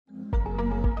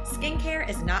skincare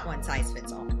is not one size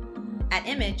fits all. At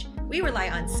Image, we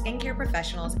rely on skincare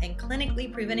professionals and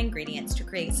clinically proven ingredients to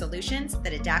create solutions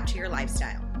that adapt to your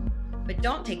lifestyle. But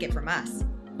don't take it from us.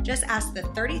 Just ask the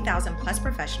 30,000 plus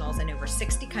professionals in over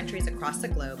 60 countries across the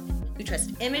globe who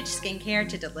trust Image Skincare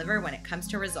to deliver when it comes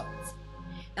to results.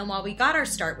 And while we got our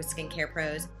start with Skincare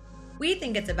Pros, we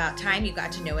think it's about time you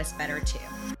got to know us better too.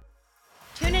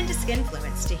 Tune into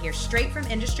Skinfluence to hear straight from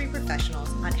industry professionals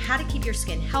on how to keep your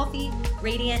skin healthy,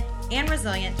 radiant, and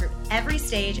resilient through every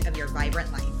stage of your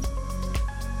vibrant life.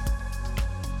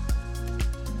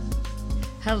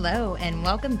 Hello, and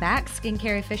welcome back,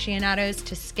 skincare aficionados,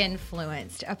 to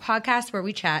Skinfluenced, a podcast where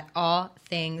we chat all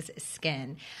things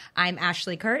skin. I'm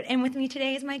Ashley Kurt, and with me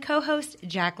today is my co-host,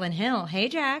 Jacqueline Hill. Hey,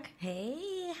 Jack. Hey,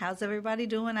 how's everybody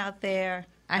doing out there?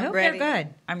 I hope they're good.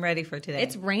 I'm ready for today.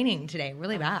 It's raining today,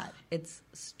 really bad. It's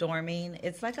storming.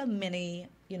 It's like a mini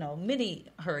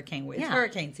hurricane. It's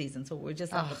hurricane season, so we're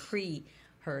just on the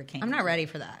pre-hurricane. I'm not ready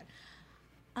for that.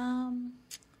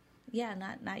 Yeah,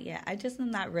 not yet. I just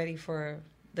am not ready for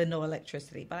the no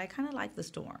electricity, but I kind of like the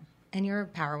storm. And your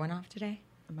power went off today?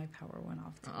 My power went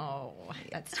off today. Oh,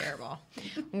 that's terrible.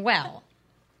 Well,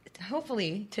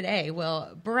 hopefully today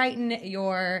will brighten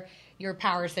your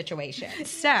power situation.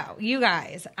 So, you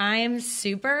guys, I am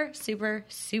super, super,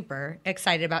 super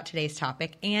excited about today's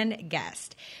topic and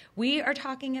guest. We are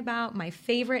talking about my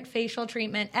favorite facial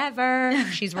treatment ever.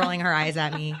 She's rolling her eyes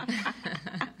at me.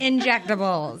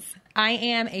 Injectables. I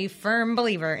am a firm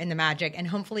believer in the magic, and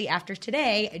hopefully after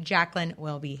today, Jacqueline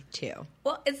will be too.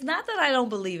 Well, it's not that I don't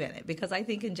believe in it, because I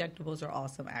think injectables are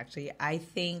awesome, actually. I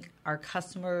think our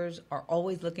customers are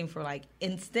always looking for, like,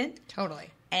 instant. Totally.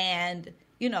 And,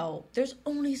 you know, there's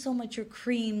only so much your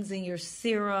creams and your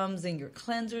serums and your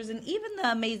cleansers and even the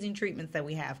amazing treatments that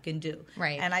we have can do.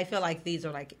 Right. And I feel like these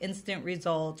are, like, instant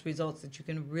results that you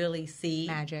can really see.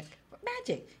 Magic.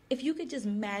 If you could just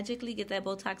magically get that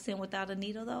Botox in without a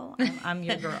needle, though, I'm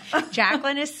your girl.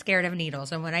 Jacqueline is scared of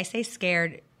needles. And when I say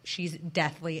scared, she's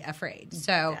deathly afraid.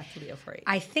 So deathly afraid.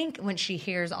 I think when she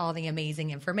hears all the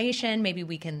amazing information, maybe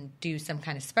we can do some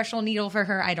kind of special needle for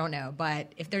her. I don't know.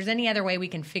 But if there's any other way we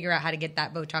can figure out how to get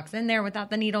that Botox in there without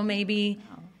the needle, maybe.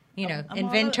 You know,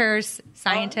 inventors,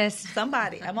 scientists.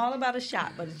 Somebody. I'm all about a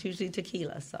shot, but it's usually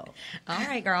tequila. So, all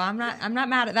right, girl. I'm not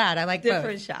mad at that. I like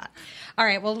different both. Shot. All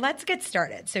right. Well, let's get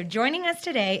started. So, joining us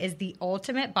today is the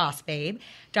ultimate boss babe,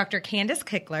 Dr. Candace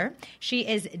Kickler. She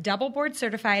is double board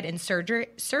certified in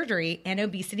surgery and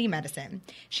obesity medicine.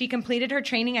 She completed her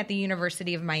training at the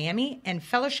University of Miami and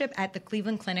fellowship at the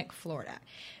Cleveland Clinic, Florida.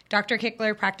 Dr.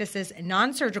 Kickler practices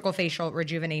non-surgical facial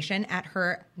rejuvenation at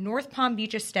her North Palm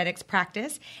Beach Aesthetics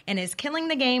practice and is killing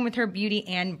the game with her beauty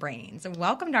and brains.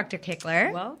 Welcome, Dr.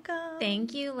 Kickler. Welcome.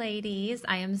 Thank you, ladies.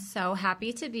 I am so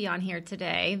happy to be on here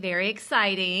today. Very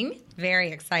exciting.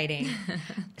 Very exciting.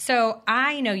 So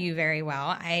I know you very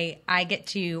well. I get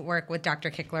to work with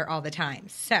Dr. Kickler all the time.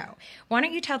 So why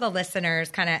don't you tell the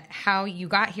listeners kind of how you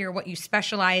got here, what you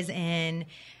specialize in,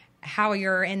 how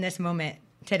you're in this moment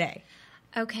today?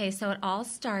 Okay, so it all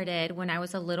started when I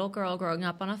was a little girl growing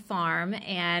up on a farm,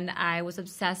 and I was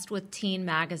obsessed with Teen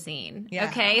Magazine. Yeah.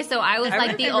 Okay, so I was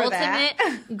like the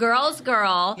ultimate girl's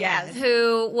girl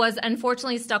who was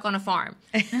unfortunately stuck on a farm.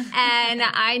 And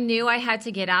I knew I had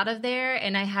to get out of there,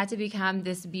 and I had to become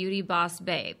this beauty boss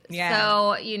babe. Yeah.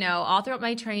 So, you know, all throughout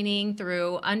my training,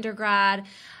 through undergrad,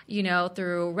 you know,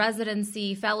 through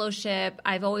residency, fellowship,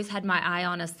 I've always had my eye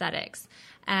on aesthetics.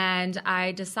 And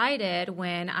I decided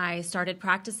when I started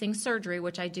practicing surgery,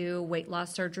 which I do weight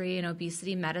loss surgery and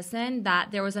obesity medicine, that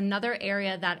there was another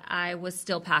area that I was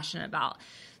still passionate about.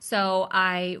 So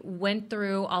I went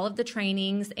through all of the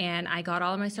trainings and I got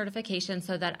all of my certifications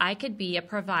so that I could be a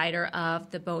provider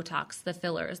of the Botox, the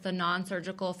fillers, the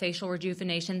non-surgical facial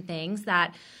rejuvenation things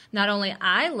that not only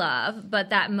I love,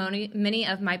 but that many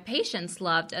of my patients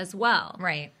loved as well.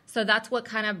 Right. So that's what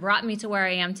kind of brought me to where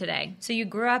I am today. So you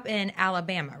grew up in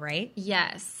Alabama, right?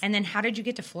 Yes. And then how did you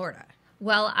get to Florida?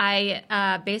 Well,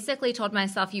 I basically told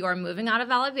myself, you are moving out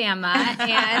of Alabama.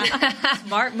 And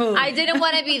smart move. I didn't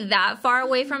want to be that far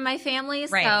away from my family.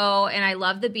 Right. So, and I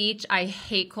love the beach. I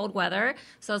hate cold weather.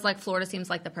 So I was like, Florida seems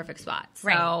like the perfect spot.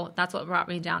 So that's what brought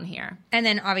me down here. And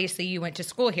then obviously you went to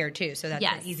school here too. So that's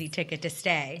Yes. an easy ticket to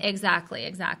stay. Exactly.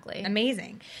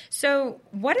 Amazing. So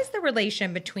what is the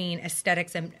relation between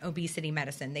aesthetics and obesity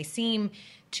medicine? They seem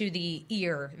to the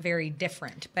ear very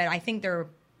different, but I think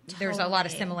there's a lot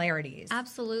of similarities.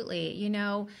 Absolutely. You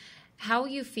know, how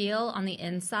you feel on the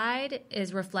inside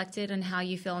is reflected in how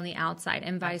you feel on the outside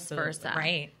and vice versa.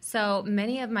 Right. So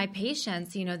many of my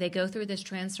patients, you know, they go through this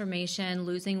transformation,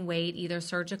 losing weight either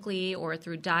surgically or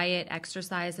through diet,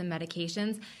 exercise, and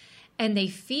medications. and they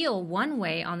feel one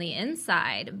way on the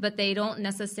inside, but they don't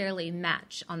necessarily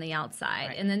match on the outside.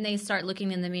 Right. And then they start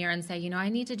looking in the mirror and say, you know, I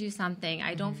need to do something.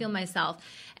 I don't feel myself.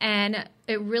 And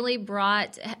it really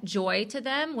brought joy to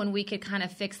them when we could kind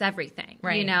of fix everything,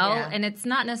 Right, you know? yeah. And it's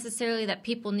not necessarily that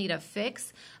people need a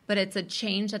fix, but it's a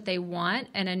change that they want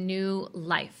and a new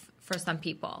life for some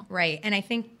people. Right. And I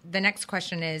think the next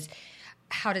question is,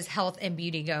 how does health and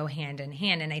beauty go hand in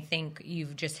hand? And I think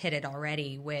you've just hit it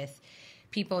already with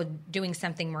people doing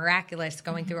something miraculous,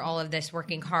 going through all of this,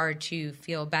 working hard to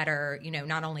feel better, you know,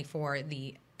 not only for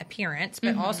the appearance,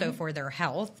 but also for their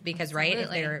health. Because, right,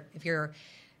 if you're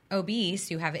obese,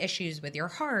 you have issues with your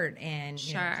heart and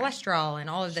you know, cholesterol and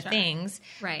all of the things.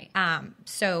 Right.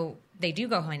 So they do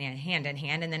go hand in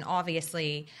hand. And then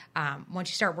obviously, once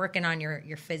you start working on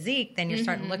your physique, then you're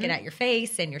starting looking at your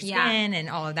face and your skin and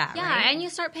all of that. Yeah, right? and you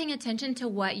start paying attention to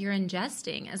what you're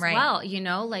ingesting as Right. well. You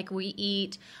know, like we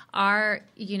eat, our,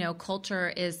 you know, culture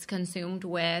is consumed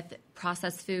with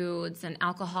processed foods and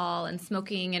alcohol and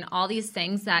smoking and all these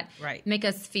things that Right. make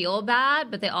us feel bad,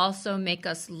 but they also make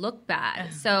us look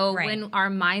bad. So Right. when our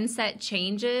mindset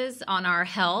changes on our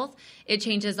health, it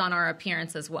changes on our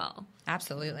appearance as well.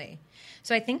 Absolutely.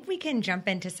 So I think we can jump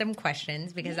into some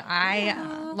questions because I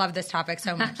love this topic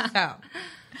so much.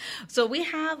 So we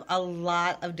have a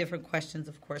lot of different questions,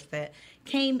 of course, that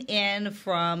came in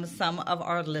from some of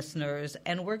our listeners.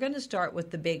 And we're going to start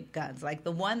with the big guns, like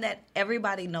the one that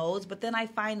everybody knows. But then I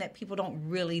find that people don't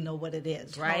really know what it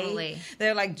is, right? Totally.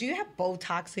 They're like, do you have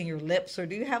Botox in your lips? Or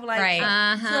do you have like... Right.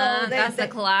 Uh-huh. So That's a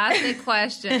classic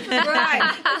question.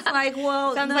 Right. It's like,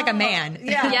 well, Sounds no. like a man.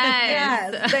 Yeah.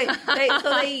 Yes.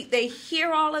 Yes. They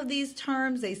hear all of these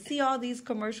terms, they see all these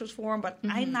commercials for them, but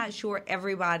I'm not sure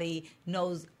everybody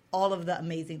knows all of the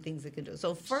amazing things it can do.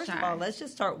 So first of all, let's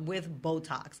just start with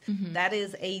Botox. That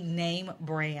is a name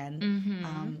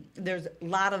brand. There's a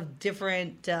lot of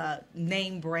different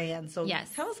name brands. So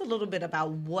tell us a little bit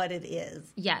about what it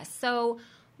is. Yes. So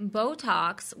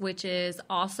Botox, which is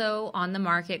also on the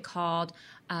market called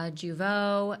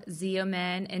Jeuveau,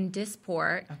 Xeomin, and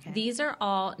Dysport. Okay. These are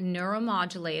all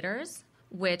neuromodulators,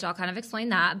 which I'll kind of explain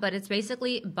that, but it's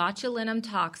basically botulinum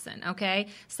toxin, okay?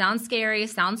 Sounds scary,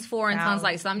 sounds foreign, sounds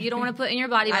like something you don't want to put in your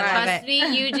body, but trust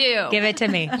me, you do. Give it to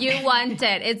me. You want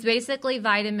it. It's basically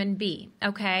vitamin B,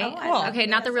 okay? Oh, cool. Okay,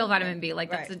 not the real vitamin B,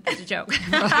 like that's a joke.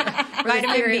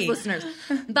 Vitamin serious B. listeners.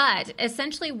 But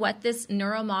essentially what this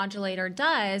neuromodulator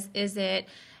does is it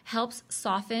helps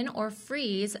soften or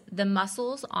freeze the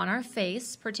muscles on our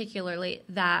face, particularly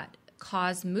that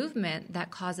cause movement that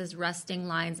causes resting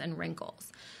lines and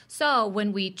wrinkles. So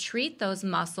when we treat those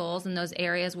muscles in those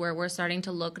areas where we're starting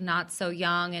to look not so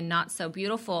young and not so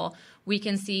beautiful, we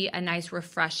can see a nice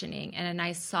refreshing and a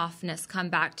nice softness come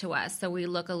back to us. So we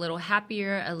look a little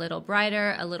happier, a little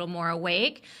brighter, a little more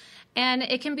awake. And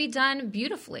it can be done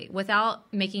beautifully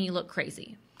without making you look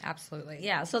crazy. Absolutely.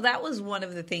 Yeah, so that was one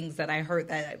of the things that I heard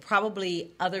that probably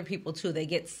other people too, they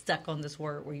get stuck on this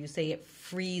word where you say it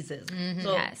freezes.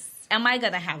 So Yes. am I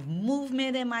going to have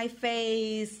movement in my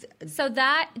face? So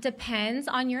that depends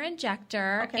on your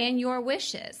injector and your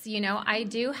wishes. You know, I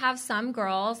do have some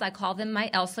girls, I call them my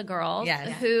Elsa girls,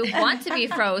 who want to be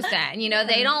frozen. You know,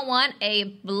 they don't want a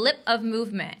blip of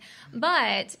movement.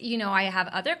 But, you know, I have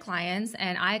other clients,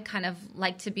 and I kind of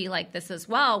like to be like this as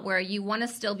well, where you want to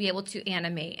still be able to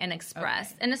animate and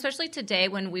express. And especially today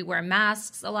when we wear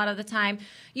masks a lot of the time,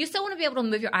 you still want to be able to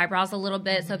move your eyebrows a little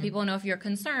bit so people know if you're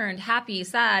concerned, happy,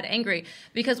 sad, angry,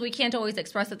 because we can't always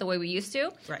express it the way we used to.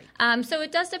 Right. So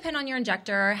it does depend on your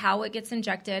injector, how it gets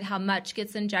injected, how much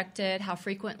gets injected, how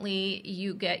frequently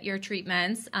you get your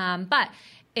treatments. But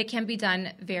it can be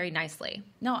done very nicely.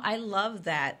 No, I love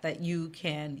that you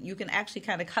can actually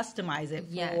kind of customize it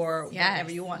for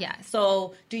whatever you want. Yes.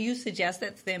 So do you suggest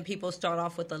that then people start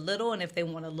off with a little, and if they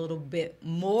want a little bit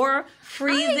more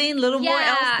freezing, more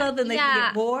Elsa, then they can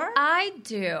get more? I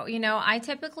do. You know, I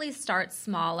typically start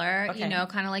smaller, you know,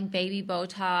 kind of like baby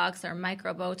Botox or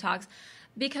micro Botox,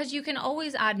 because you can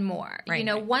always add more. Right. You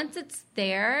know, once it's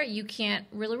there, you can't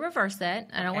really reverse it.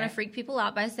 I don't want to freak people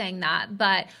out by saying that,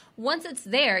 but once it's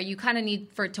there, you kind of need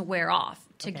for it to wear off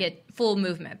to get full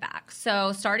movement back.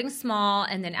 So starting small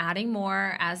and then adding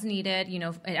more as needed, you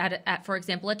know, at for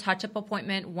example, a touch-up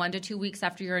appointment 1 to 2 weeks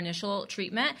after your initial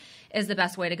treatment is the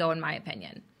best way to go in my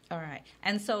opinion. All right.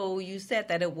 And so you said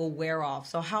that it will wear off.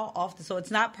 So how often? So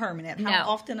it's not permanent. How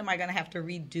often am I going to have to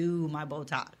redo my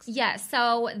Botox? Yes.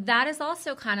 So that is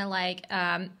also kind of like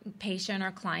patient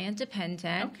or client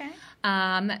dependent.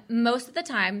 Okay. Most of the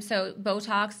time, so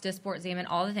Botox, Dysport, Xeomin,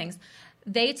 all the things,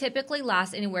 they typically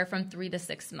last anywhere from 3 to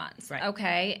 6 months. Right.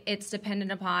 Okay. It's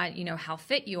dependent upon, how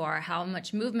fit you are, how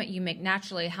much movement you make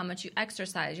naturally, how much you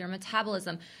exercise, your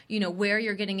metabolism, where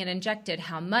you're getting it injected,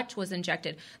 how much was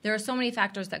injected. There are so many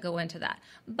factors that go into that.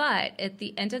 But at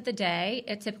the end of the day,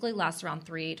 it typically lasts around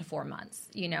 3 to 4 months.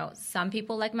 Some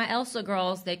people, like my Elsa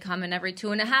girls, they come in every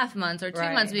 2.5 months or 2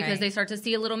 months because they start to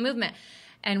see a little movement,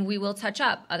 and we will touch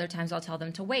up. Other times I'll tell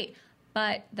them to wait.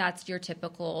 But that's your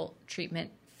typical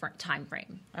treatment time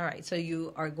frame. All right. So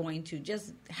you are going to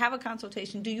just have a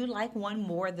consultation. Do you like one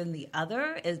more than the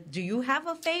other? Do you have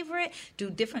a favorite? Do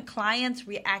different clients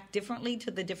react differently to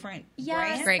the different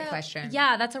brands? Great question.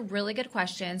 Yeah, that's a really good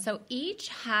question. So each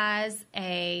has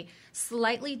a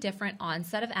slightly different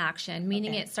onset of action,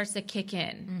 meaning it starts to kick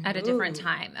in at a different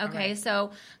time. Okay, right.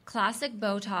 So classic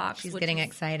Botox. She's getting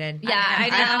excited. Yeah, I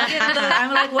know.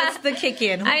 I'm like, what's the kick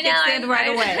in? Who kicks in right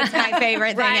away? It's my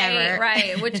favorite thing ever.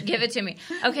 Right, which give it to me.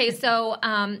 Okay, so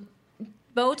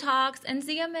Botox and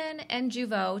Xeomin and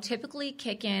Jeuveau typically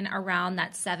kick in around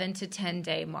that 7 to 10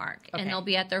 day mark, and they'll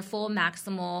be at their full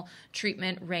maximal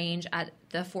treatment range at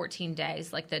the 14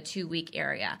 days, like the 2-week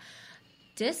area.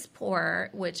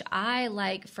 Dysport, which I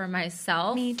like for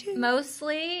myself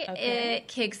mostly, it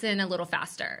kicks in a little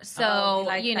faster. So,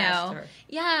 faster.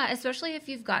 Yeah, especially if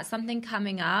you've got something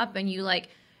coming up and you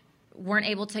weren't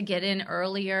able to get in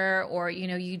earlier, or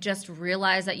you just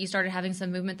realize that you started having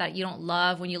some movement that you don't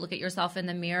love when you look at yourself in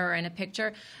the mirror or in a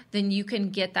picture, then you can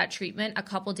get that treatment a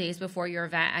couple days before your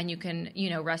event, and you can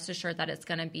rest assured that it's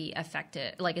going to be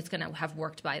effective, like it's going to have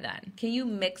worked by then. Can you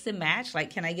mix and match? Like,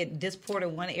 can I get Dysport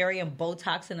in one area and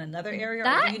Botox in another area,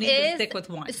 or do you need to stick with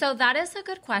one? So that is a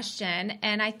good question,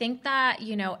 and I think that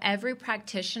every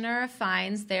practitioner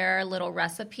finds their little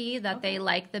recipe that they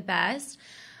like the best.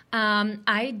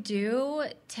 I do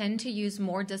tend to use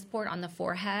more Dysport on the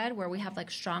forehead, where we have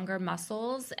stronger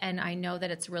muscles, and I know that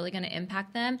it's really going to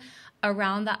impact them.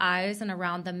 Around the eyes and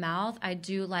around the mouth, I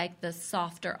do like the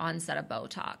softer onset of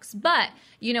Botox. But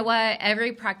you know what?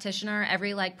 Every practitioner,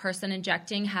 every person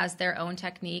injecting has their own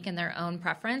technique and their own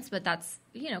preference, but that's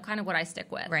kind of what I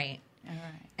stick with. Right. All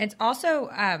right. It's also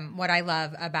what I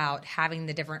love about having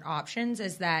the different options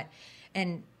is that,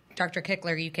 and Dr.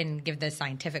 Kichler, you can give the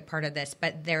scientific part of this,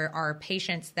 but there are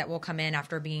patients that will come in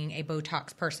after being a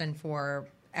Botox person for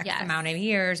X amount of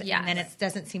years, and then it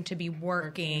doesn't seem to be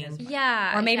working.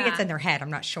 Yeah. Or maybe it's in their head,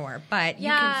 I'm not sure. But you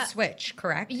can switch,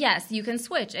 correct? Yes, you can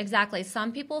switch, exactly.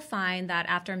 Some people find that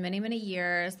after many, many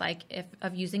years,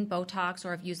 of using Botox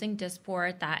or of using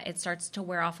Dysport, that it starts to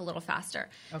wear off a little faster.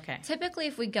 Okay. Typically,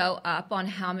 if we go up on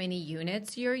how many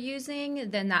units you're using,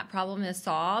 then that problem is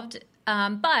solved.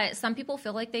 But some people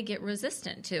feel like they get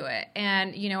resistant to it.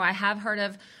 And, I have heard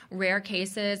of rare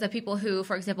cases of people who,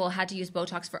 for example, had to use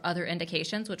Botox for other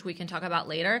indications, which we can talk about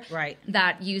later, right,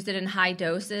 that used it in high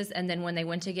doses. And then when they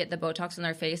went to get the Botox in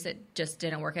their face, it just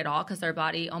didn't work at all because their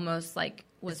body almost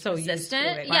was so resistant. Used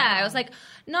to it. Yeah, I was like,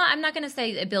 no, I'm not going to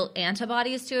say it built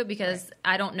antibodies to it because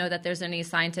I don't know that there's any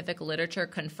scientific literature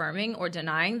confirming or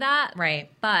denying that. Right.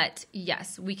 But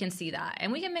yes, we can see that.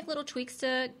 And we can make little tweaks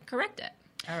to correct it.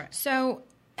 All right. So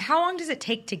how long does it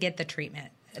take to get the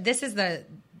treatment?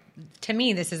 To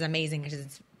me, this is amazing because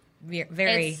it's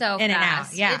very it's so in fast. and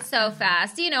out. Yeah. It's so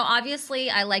fast.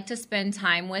 Obviously, I like to spend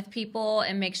time with people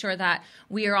and make sure that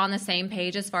we are on the same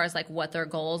page as far as what their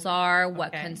goals are,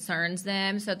 what concerns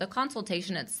them. So the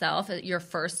consultation itself, your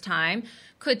first time,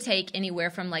 could take anywhere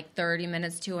from 30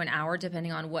 minutes to an hour,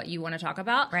 depending on what you want to talk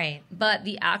about. Right. But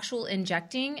the actual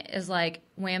injecting is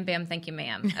wham, bam, thank you,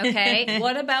 ma'am. Okay.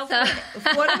 What about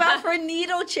for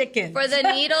needle chickens? For the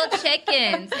needle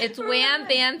chickens, it's wham,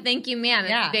 bam, thank you, ma'am.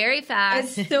 It's very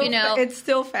fast. It's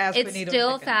still fast. It's for needle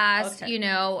still chickens. fast.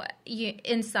 Okay.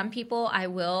 In some people, I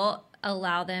will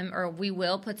allow them, or we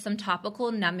will put some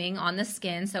topical numbing on the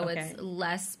skin so it's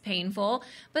less painful,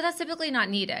 but that's typically not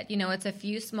needed. It's a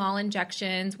few small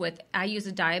injections I use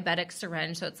a diabetic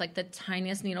syringe, so it's the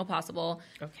tiniest needle possible.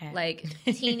 Okay.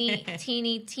 Teeny,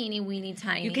 weeny,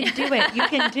 tiny. You can do it. You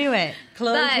can do it.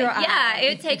 Close your eyes. Yeah,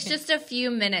 it takes just a few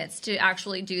minutes to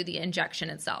actually do the injection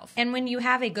itself. And when you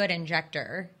have a good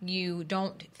injector, you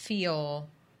don't feel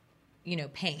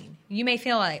pain. You may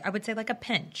feel I would say a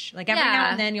pinch. Every now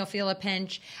and then you'll feel a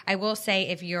pinch. I will say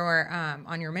if you're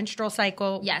on your menstrual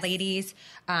cycle, ladies,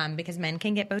 because men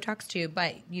can get Botox too,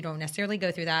 but you don't necessarily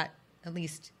go through that, at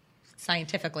least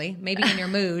scientifically, maybe in your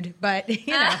mood, but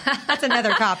that's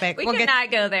another topic. We'll cannot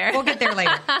go there. We'll get there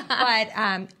later.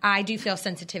 But I do feel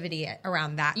sensitivity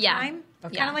around that time.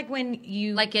 Kind of like when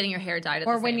you like getting your hair dyed at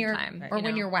the same time, or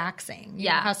when you're waxing. You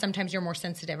know how sometimes you're more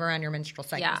sensitive around your menstrual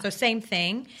cycle. Yeah. So same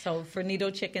thing. So for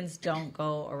needle chickens, don't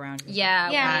go around.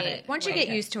 Once you get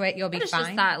used to it, you'll be fine.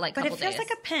 Just that, like, but it feels days.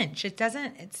 like a pinch.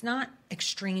 It's not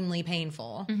extremely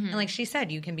painful. And like she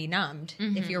said, you can be numbed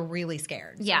if you're really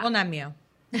scared. So we'll numb you.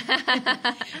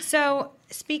 So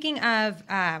speaking of,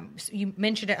 you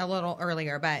mentioned it a little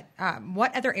earlier, but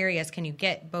what other areas can you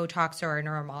get Botox or a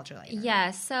neuromodulator?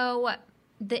 Yeah, so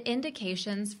the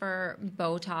indications for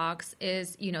Botox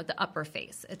is, the upper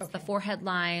face. It's the forehead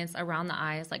lines, around the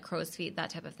eyes, like crow's feet, that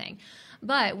type of thing.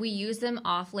 But we use them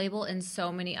off-label in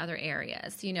so many other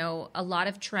areas. A lot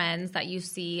of trends that you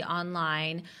see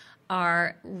online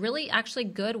are really actually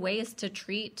good ways to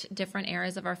treat different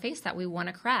areas of our face that we want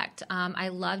to correct. I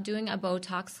love doing a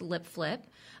Botox lip flip.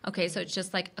 Okay, so it's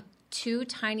just like 2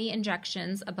 tiny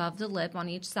injections above the lip on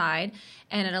each side,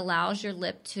 and it allows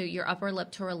your upper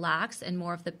lip to relax and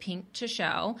more of the pink to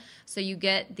show. So you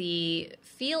get the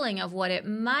feeling of what it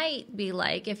might be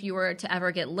like if you were to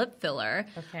ever get lip filler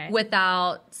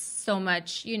without so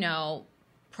much,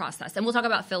 process. And we'll talk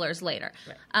about fillers later.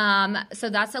 Right. So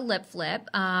that's a lip flip.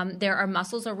 There are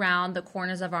muscles around the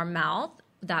corners of our mouth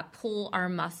that pull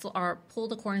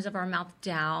the corners of our mouth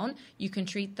down. You can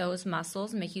treat those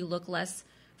muscles, make you look less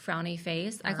frowny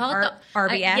face. I call it the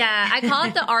RBF. I call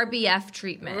it the RBF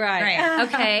treatment. Right.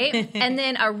 Okay. And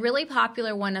then a really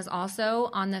popular one is also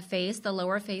on the face, the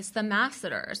lower face, the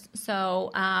masseters.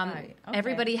 So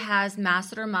everybody has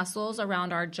masseter muscles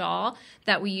around our jaw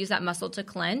that we use that muscle to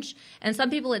clench. And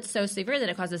some people, it's so severe that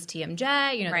it causes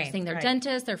TMJ. They're seeing their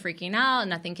dentist, they're freaking out,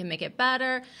 and nothing can make it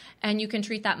better. And you can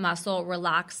treat that muscle,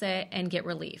 relax it, and get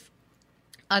relief.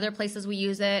 Other places we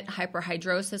use it,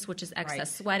 hyperhidrosis, which is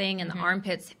excess sweating in the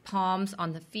armpits, palms,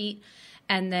 on the feet.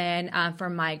 And then for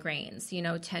migraines,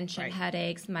 tension,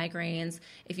 headaches, migraines.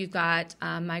 If you've got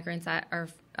migraines that are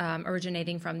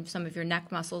originating from some of your neck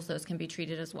muscles, those can be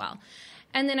treated as well.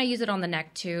 And then I use it on the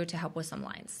neck, too, to help with some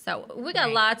lines. So we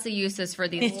got lots of uses for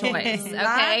these toys, okay?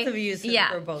 Lots of uses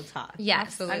for Botox. Yes.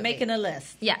 Absolutely. I'm making a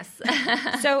list. Yes.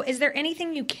 So is there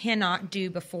anything you cannot do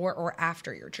before or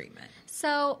after your treatment?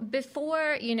 So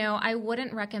before, I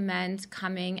wouldn't recommend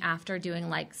coming after doing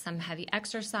like some heavy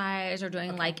exercise or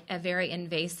doing like a very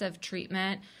invasive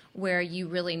treatment where you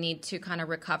really need to kind of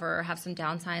recover or have some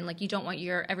downtime. Like you don't want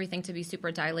everything to be super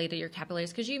dilated, your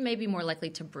capillaries, because you may be more likely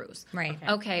to bruise. Right.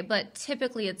 Okay, but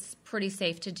typically it's pretty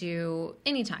safe to do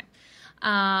anytime.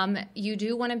 You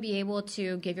do want to be able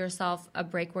to give yourself a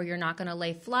break where you're not going to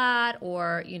lay flat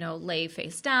or, lay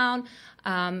face down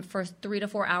for 3 to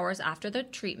 4 hours after the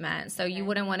treatment. So you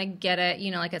wouldn't want to get it,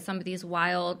 like at some of these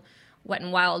Wet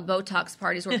n Wild Botox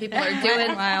parties where people are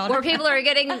doing, where people are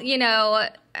getting,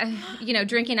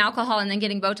 drinking alcohol and then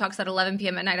getting Botox at 11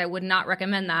 p.m. at night. I would not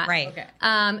recommend that. Right. Okay.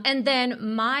 And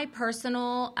then my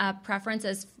personal preference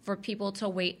is for people to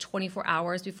wait 24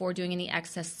 hours before doing any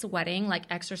excess sweating, like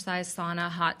exercise, sauna,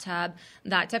 hot tub,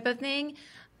 that type of thing.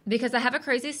 Because I have a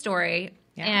crazy story.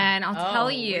 Yeah. And I'll tell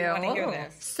you. We want to hear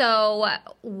this. So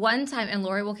one time, and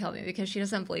Lori will kill me because she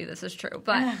doesn't believe this is true,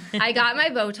 but I got my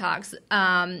Botox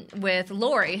with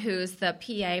Lori, who's the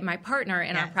PA, my partner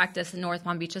in our practice in North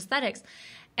Palm Beach Aesthetics.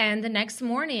 And the next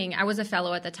morning, I was a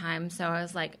fellow at the time, so I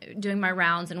was like doing my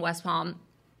rounds in West Palm.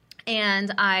 And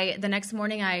the next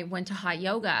morning, I went to hot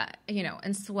yoga,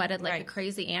 and sweated like a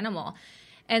crazy animal.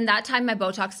 And that time, my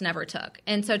Botox never took.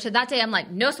 And so to that day, I'm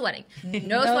like, no sweating.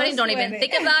 No sweating. Don't even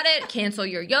think about it. Cancel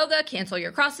your yoga. Cancel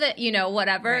your CrossFit,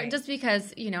 whatever. Right. Just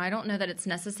because, I don't know that it's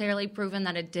necessarily proven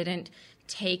that it didn't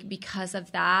take because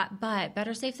of that. But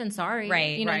better safe than sorry.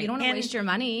 Right. You don't want to waste your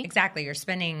money. Exactly. You're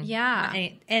spending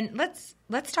money. And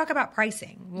let's talk about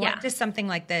pricing. What does something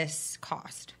like this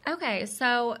cost? Okay.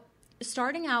 So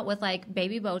starting out with like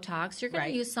baby Botox, you're going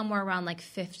to use somewhere around like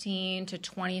 15 to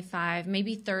 25,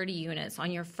 maybe 30 units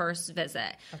on your first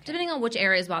visit, depending on which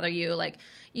areas bother you. Like,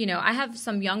 I have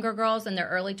some younger girls in their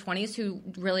early 20s who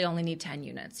really only need 10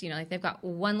 units. Like they've got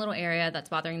one little area that's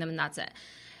bothering them and that's it.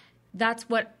 That's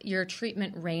what your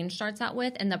treatment range starts out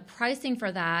with. And the pricing for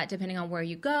that, depending on where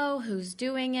you go, who's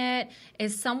doing it,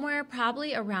 is somewhere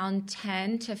probably around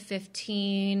 $10 to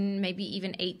 $15, maybe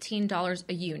even $18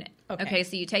 a unit. Okay,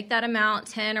 so you take that amount,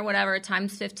 10 or whatever,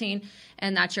 times 15,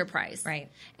 and that's your price. Right.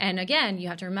 And again, you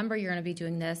have to remember you're going to be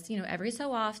doing this, every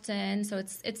so often. So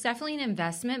it's definitely an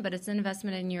investment, but it's an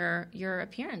investment in your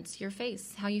appearance, your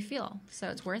face, how you feel. So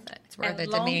it's worth it. It's worth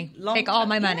it to me. Take all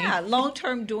my money. Yeah, long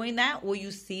term doing that, will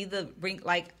you see the wrinkle?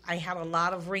 Like I had a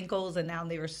lot of wrinkles and now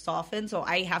they were softened, so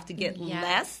I have to get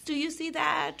less. Do you see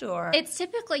that? Or it's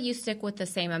typically you stick with the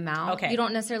same amount. Okay. You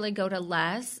don't necessarily go to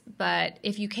less, but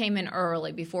if you came in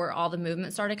early before all the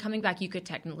movement started coming back, you could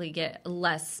technically get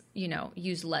less,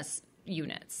 use less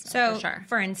units. So, for sure.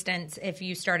 For instance, if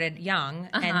you started young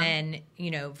and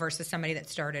then, versus somebody that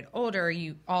started older,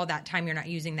 all that time you're not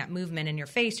using that movement in your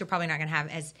face, you're probably not going to have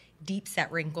as deep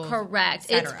set wrinkles. Correct.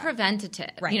 It's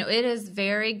preventative. Right. It is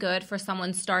very good for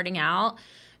someone starting out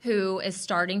who is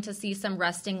starting to see some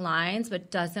resting lines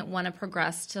but doesn't want to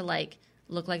progress to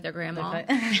look like their grandma,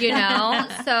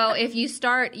 So if you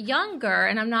start younger,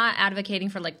 and I'm not advocating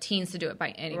for teens to do it by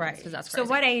any means, because that's crazy. So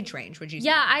what age range would you say?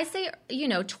 Yeah, I say,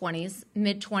 20s,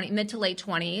 mid to late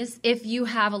 20s, if you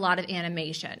have a lot of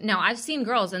animation. Now, I've seen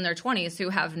girls in their 20s who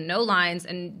have no lines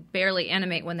and barely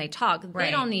animate when they talk. Right.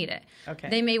 They don't need it. Okay.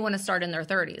 They may want to start in their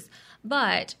 30s.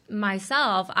 But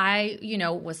myself, I,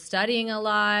 was studying a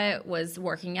lot, was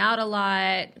working out a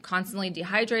lot, constantly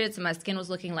dehydrated, so my skin was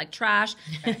looking like trash.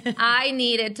 I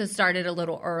needed to start it a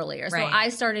little earlier. So I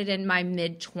started in my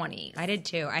mid-20s. I did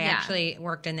too. I actually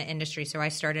worked in the industry, so I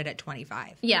started at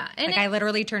 25. Yeah. And I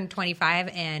literally turned 25,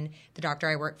 and the doctor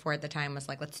I worked for at the time was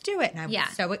like, let's do it. And I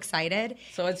was so excited.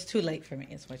 So it's too late for me,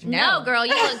 is what you No, girl,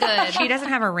 you look good. She doesn't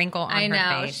have a wrinkle on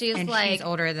her face. She's and she's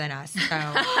older than us,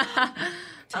 so...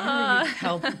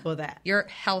 tell people that. You're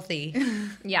healthy.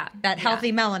 Yeah. That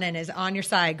healthy melanin is on your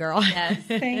side, girl.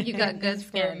 Yes. You got good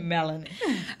skin. For melanin.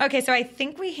 Okay, so I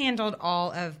think we handled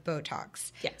all of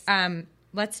Botox. Yes.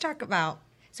 Let's talk about,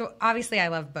 so obviously I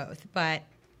love both, but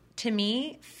to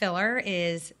me, filler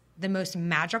is the most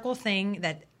magical thing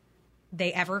that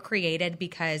they ever created,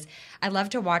 because I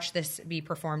love to watch this be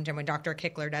performed. And when Dr.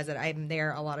 Kickler does it, I'm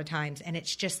there a lot of times, and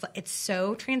it's just, it's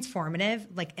so transformative.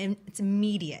 And it's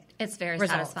immediate. It's very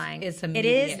results. satisfying. It's It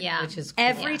immediate, is. which is cool.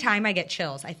 Every time I get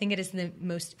chills. I think it is the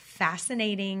most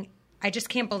fascinating. I just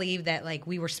can't believe that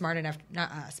we were smart enough,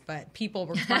 not us, but people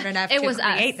were smart enough to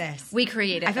create this. We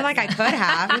created I feel like I could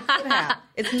have.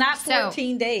 It's not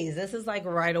 14 days. This is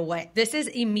right away. This is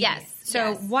immediate. Yes.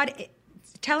 So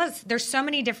tell us, there's so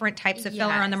many different types of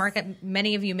filler on the market.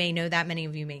 Many of you may know that. Many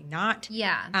of you may not.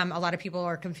 Yeah. A lot of people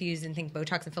are confused and think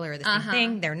Botox and filler are the same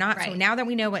thing. They're not. Right. So now that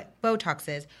we know what Botox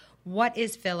is, what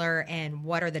is filler and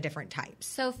what are the different types?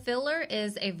 So filler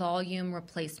is a volume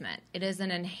replacement. It is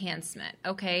an enhancement,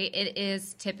 okay? It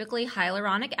is typically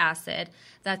hyaluronic acid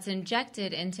that's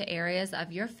injected into areas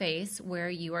of your face where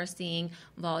you are seeing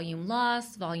volume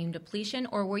loss, volume depletion,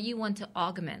 or where you want to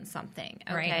augment something,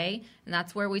 okay? Right. And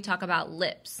that's where we talk about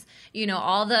lips.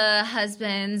 All the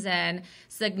husbands and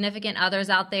significant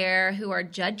others out there who are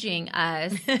judging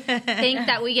us think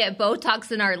that we get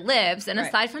Botox in our lips. And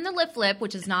aside from the lip flip,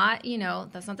 which is not,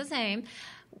 that's not the same.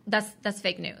 That's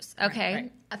fake news, okay?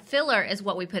 Right. A filler is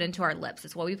what we put into our lips.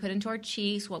 It's what we put into our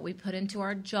cheeks, what we put into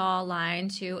our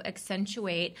jawline to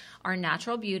accentuate our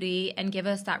natural beauty and give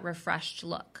us that refreshed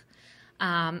look.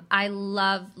 I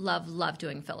love, love, love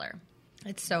doing filler.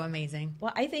 It's so amazing.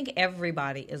 Well, I think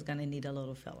everybody is going to need a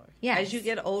little filler. Yes. As you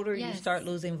get older, you Yes. start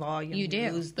losing volume. You do.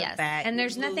 lose the Yes. fat. And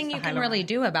there's lose nothing the you can really hyaluronic.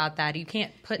 do about that. You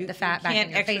can't put the fat back in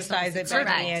your face. You can't exercise it back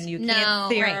Correct. in. You No.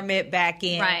 can't serum it back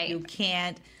in. Right. You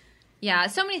can't. Yeah,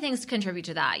 so many things contribute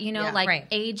to that. Right.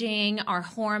 Aging, our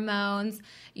hormones,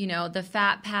 the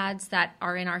fat pads that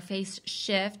are in our face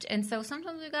shift. And so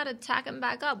sometimes we got to tack them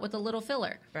back up with a little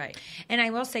filler. Right. And I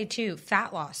will say, too,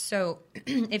 fat loss. So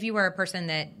if you are a person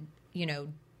that,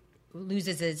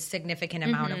 loses a significant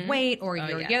amount of weight, or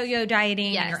you're yes. yo-yo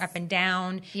dieting Yes. and you're up and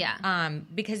down. Yeah.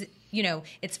 Because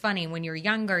it's funny, when you're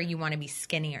younger, you want to be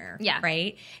skinnier. Yeah.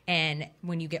 Right? And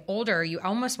when you get older, you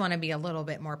almost want to be a little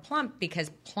bit more plump, because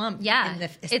plump, Yeah.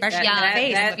 especially It's in young. the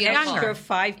face, That looks beautiful. extra younger.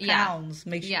 5 Yeah. pounds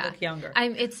makes you look younger.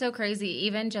 It's so crazy.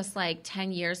 Even just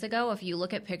 10 years ago, if you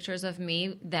look at pictures of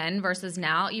me then versus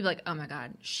now, you'd be like, oh my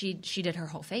God, she did her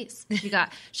whole face. She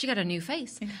got a new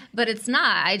face. But it's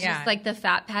not. I just the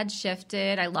fat pad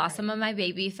shifted. I lost some of my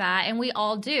baby fat, and we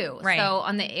all do. Right. So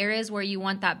on the areas where you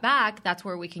want that back, that's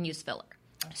where we can use filler.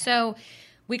 So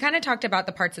we kind of talked about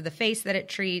the parts of the face that it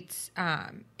treats.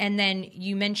 And then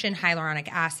you mentioned hyaluronic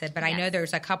acid, but I know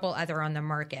there's a couple other on the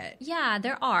market. Yeah,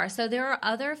 there are. So there are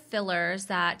other fillers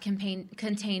that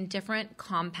contain different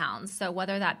compounds. So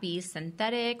whether that be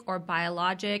synthetic or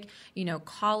biologic,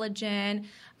 collagen,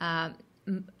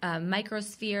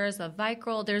 microspheres of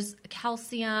Vicryl. There's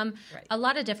calcium, a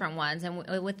lot of different ones.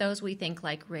 And with those, we think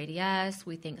like Radiesse,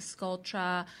 we think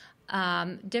Sculptra,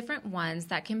 different ones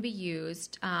that can be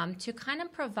used to kind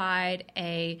of provide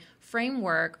a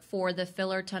framework for the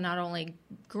filler to not only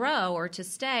grow or to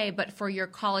stay, but for your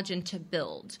collagen to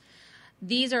build.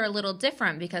 These are a little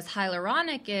different because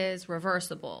hyaluronic is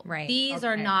reversible. Right. These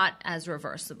are not as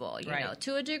reversible. You know,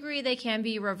 to a degree, they can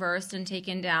be reversed and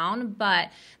taken down,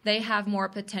 but they have more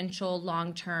potential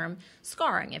long-term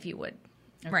scarring, if you would.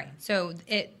 Right. So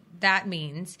that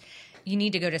means you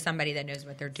need to go to somebody that knows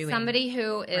what they're doing. Somebody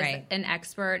who is an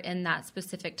expert in that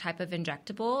specific type of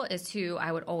injectable is who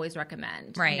I would always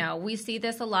recommend. Right. You know, we see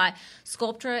this a lot.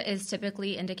 Sculptra is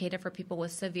typically indicated for people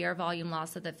with severe volume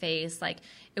loss of the face. Like,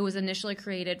 it was initially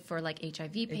created for like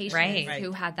HIV patients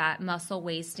who had that muscle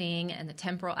wasting and the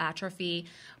temporal atrophy,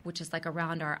 which is like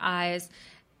around our eyes.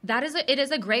 It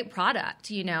is a great product,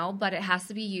 you know, but it has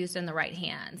to be used in the right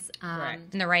hands.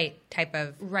 In the right type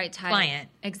of client.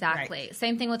 Exactly. Right.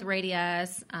 Same thing with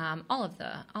Radiesse, all of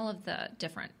the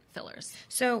different fillers.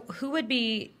 So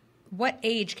what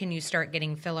age can you start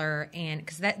getting filler? And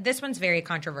because this one's very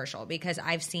controversial because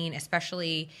I've seen,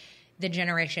 especially the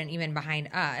generation even behind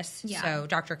us. Yeah. So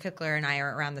Dr. Kickler and I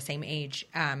are around the same age.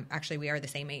 Actually, we are the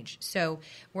same age. So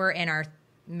we're in our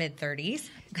mid-30s.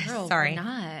 Girl, sorry. We're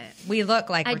not. We look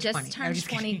like we're 20. I just turned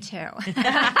 22.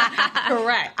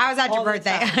 Correct. I was at your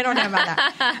birthday. I don't know about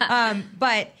that.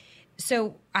 But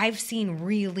so I've seen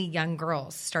really young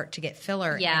girls start to get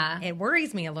filler. Yeah. And it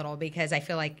worries me a little because I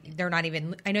feel like they're not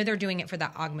even, I know they're doing it for the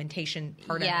augmentation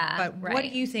part of it. But what do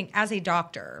you think as a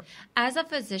doctor? As a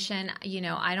physician, you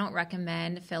know, I don't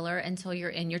recommend filler until you're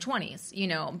in your 20s. You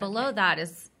know, below that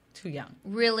is too young.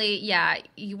 Really,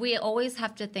 we always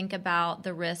have to think about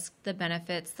the risk, the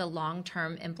benefits, the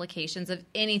long-term implications of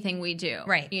anything we do.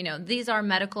 Right. You know, these are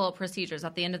medical procedures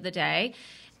at the end of the day.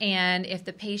 And if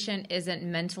the patient isn't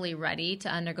mentally ready to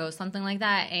undergo something like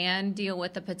that and deal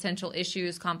with the potential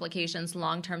issues, complications,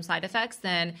 long-term side effects,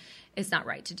 then it's not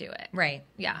right to do it. Right.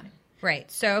 Yeah.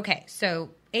 Right. So, okay.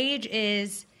 So age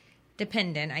is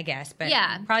dependent, I guess, but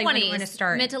probably 20s, when you want to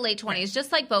start mid to late 20s,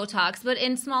 just like Botox, but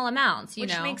in small amounts, Which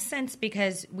know. Makes sense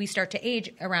because we start to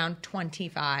age around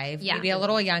 25, Yeah. maybe a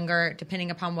little younger,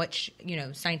 depending upon which, you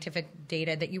know, scientific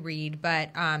data that you read. But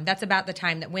that's about the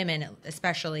time that women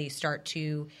especially start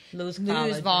to lose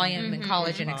volume and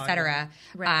collagen, et cetera.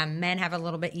 Right. Men have a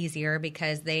little bit easier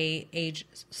because they age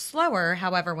slower.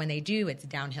 However, when they do, it's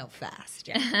downhill fast.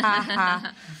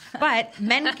 Yeah. But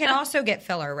men can also get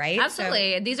filler, right?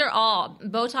 Absolutely. These are all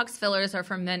Botox fillers are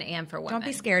for men and for women. Don't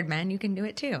be scared, men. You can do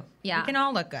it too. Yeah. We can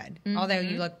all look good, although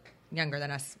you look younger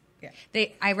than us. Yeah.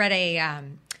 I read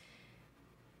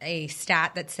a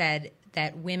stat that said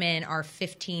that women are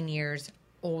 15 years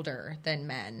older than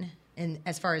men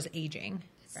as far as aging.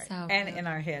 Right. So and in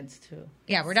our heads too.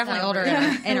 Yeah, we're definitely older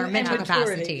in our mental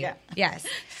capacity. Yeah. Yes.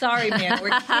 Sorry, man.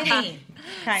 We're kidding.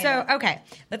 Okay,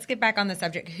 let's get back on the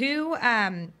subject. Who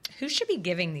should be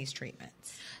giving these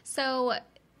treatments? So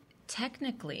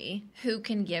technically, who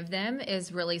can give them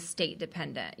is really state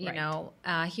dependent. You know,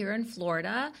 here in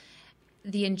Florida,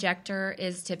 the injector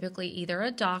is typically either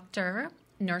a doctor,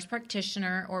 nurse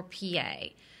practitioner, or PA.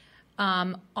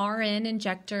 RN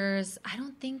injectors, I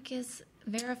don't think is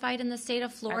verified in the state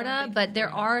of Florida, but there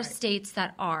are states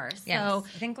that are. Yes. So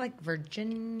I think like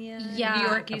Virginia, Yeah. New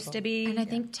York used to be. and I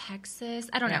think Texas,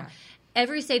 I don't know.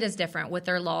 Every state is different with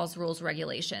their laws, rules,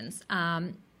 regulations.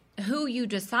 Who you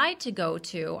decide to go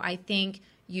to, I think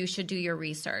you should do your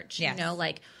research. Yes. You know,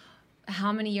 like,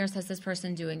 how many years has this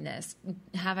person doing this?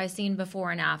 Have I seen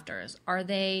before and afters? Are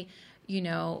they, you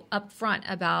know, upfront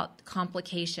about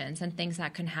complications and things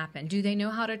that can happen? Do they know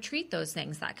how to treat those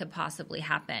things that could possibly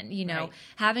happen? You know,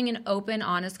 having an open,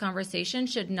 honest conversation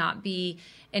should not be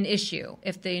an issue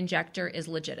if the injector is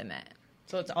legitimate.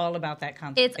 So it's all about that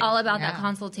consultation. It's all about that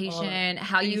consultation,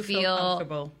 how you feel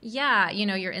comfortable. Yeah, you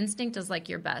know, your instinct is like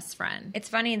your best friend. It's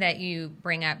funny that you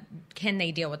bring up, can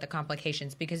they deal with the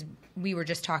complications? Because we were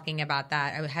just talking about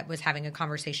that. I was having a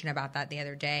conversation about that the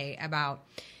other day about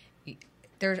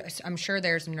I'm sure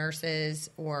there's nurses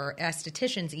or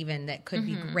estheticians even that could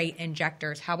be great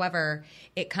injectors. However,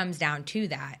 it comes down to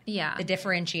that. Yeah. The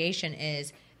differentiation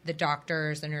is the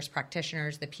doctors, the nurse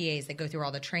practitioners, the PAs that go through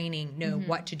all the training know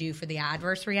what to do for the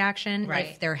adverse reaction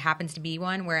if there happens to be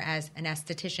one, whereas an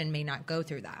esthetician may not go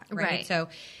through that, right? So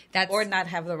that's or not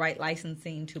have the right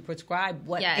licensing to prescribe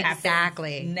what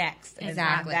happens next.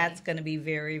 Exactly. And that's going to be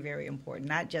very, very important.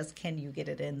 Not just can you get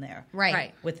it in there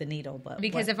with the needle, but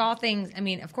because of all things, I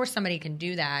mean, of course somebody can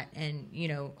do that and, you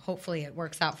know, hopefully it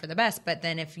works out for the best. But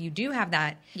then if you do have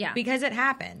that, because it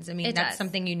happens, I mean, that's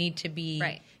something you need to be,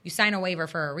 you sign a waiver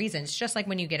for a reason. It's just like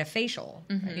when you get a facial,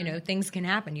 you know, things can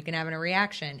happen. You can have a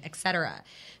reaction, etc.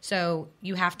 So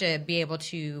you have to be able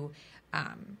to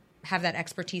have that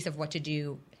expertise of what to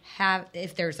do. Have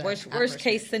if there's a worst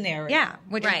case scenario,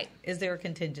 is there a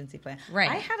contingency plan? Right.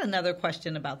 I had another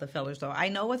question about the fillers, though. I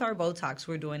know with our Botox,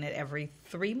 we're doing it every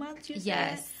 3 months. You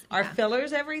said our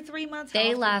fillers every 3 months.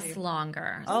 They last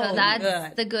longer, so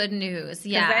that's the good news.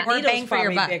 Yeah, that needle's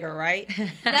probably bigger, right? No,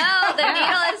 the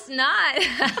needle is not.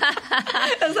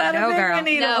 Is that a bigger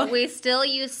needle? No, we still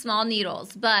use small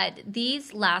needles, but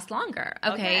these last longer.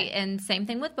 Okay, and same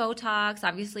thing with Botox.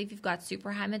 Obviously, if you've got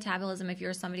super high metabolism, if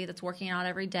you're somebody that's working out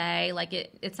every day, like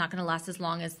it's not going to last as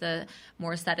long as the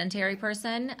more sedentary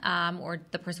person or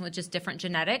the person with just different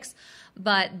genetics.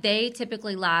 But they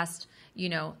typically last, you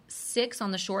know, 6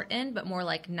 on the short end, but more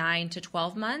like 9 to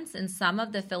 12 months. And some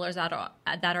of the fillers that are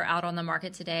out on the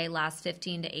market today last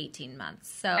 15 to 18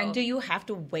 months. So, and do you have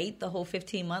to wait the whole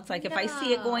 15 months? Like if I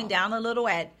see it going down a little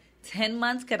at 10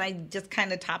 months, can I just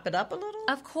kind of top it up a little?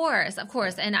 Of course.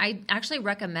 And I actually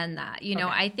recommend that. You know,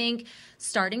 I think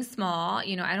starting small,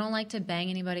 you know, I don't like to bang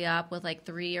anybody up with like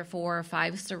 3 or 4 or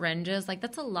 5 syringes. Like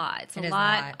that's a lot. It's a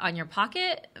lot on your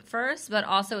pocket first, but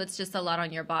also it's just a lot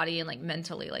on your body and like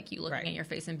mentally, like you looking at your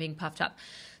face and being puffed up.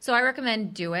 So I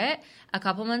recommend do it. A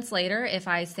couple months later, if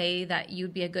I say that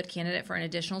you'd be a good candidate for an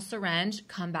additional syringe,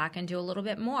 come back and do a little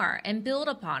bit more and build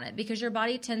upon it because your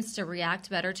body tends to react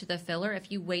better to the filler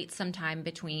if you wait some time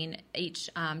between each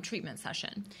treatment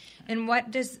session. And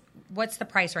what's the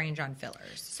price range on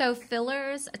fillers? So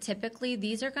fillers, typically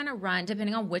these are going to run,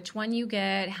 depending on which one you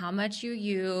get, how much you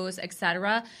use,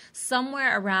 etc.,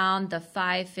 somewhere around the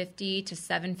 $550 to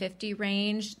 $750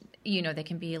 range. You know, they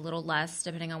can be a little less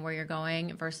depending on where you're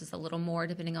going versus a little more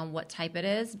depending on what type it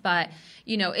is. But,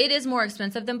 you know, it is more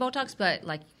expensive than Botox, but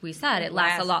like we said, it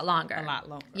lasts a lot longer.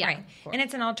 Yeah. Right. And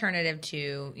it's an alternative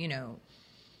to, you know,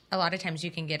 a lot of times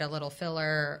you can get a little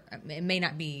filler. It may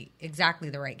not be exactly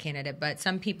the right candidate, but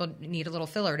some people need a little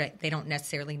filler. They don't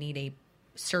necessarily need a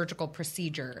surgical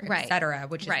procedure, et cetera,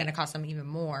 which is going to cost them even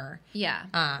more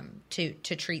to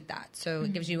treat that. So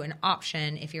it gives you an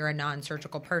option if you're a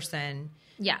non-surgical person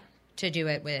to do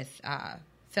it with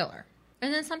filler.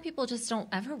 And then some people just don't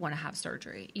ever want to have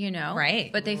surgery, you know? Right.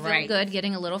 But they feel good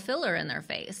getting a little filler in their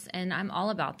face, and I'm all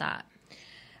about that.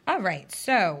 All right.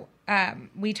 So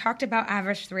we talked about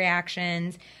adverse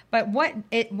reactions, but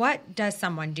what does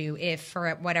someone do if,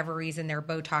 for whatever reason, their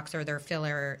Botox or their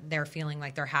filler, they're feeling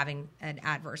like they're having an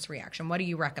adverse reaction? What do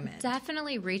you recommend?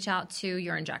 Definitely reach out to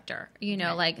your injector. You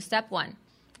know, like step 1.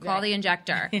 Call the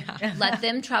injector. Let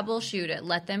them troubleshoot it.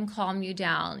 Let them calm you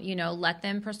down. You know, let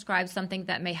them prescribe something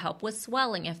that may help with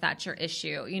swelling if that's your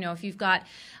issue. You know, if you've got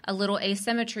a little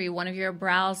asymmetry, one of your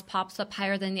brows pops up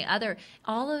higher than the other,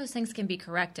 all those things can be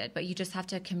corrected, but you just have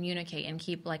to communicate and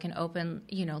keep like an open,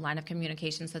 you know, line of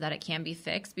communication so that it can be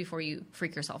fixed before you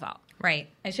freak yourself out. Right.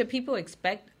 And should people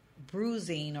expect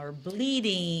bruising or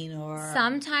bleeding or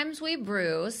sometimes we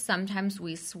bruise, sometimes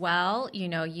we swell. You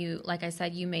know, you like I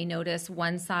said, you may notice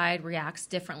one side reacts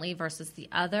differently versus the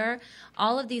other.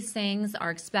 All of these things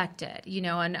are expected, you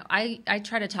know, and I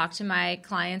try to talk to my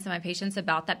clients and my patients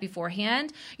about that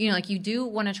beforehand. You know, like you do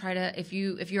want to try to, if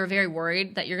you're very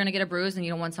worried that you're going to get a bruise and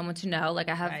you don't want someone to know, like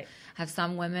I have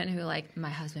some women who like, my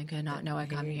husband could not know I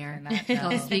come here.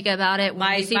 Don't speak about it.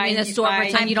 When you see me in the store,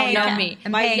 pretend you don't know me.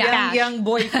 My young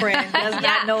boyfriend does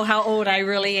not know how old I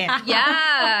really am.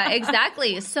 Yeah,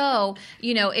 exactly. So,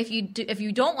 you know, if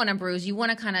you don't want to bruise, you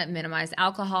want to kind of minimize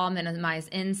alcohol, minimize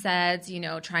NSAIDs, you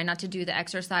know, try not to do the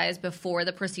exercise before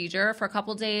the procedure for a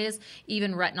couple days.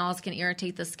 Even retinols can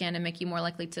irritate the skin and make you more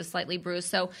likely to slightly bruise.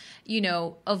 So, you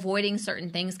know, avoiding certain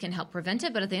things can help prevent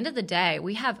it. But at the end of the day,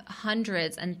 we have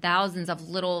hundreds and thousands of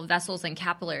little vessels and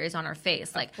capillaries on our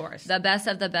face. Like, the best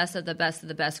of the best of the best of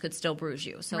the best could still bruise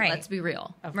you. So let's be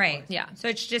real. Right. Yeah. So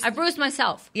it's just I bruised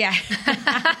myself. Yeah.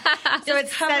 So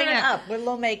it's setting it up with a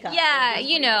little makeup. Yeah,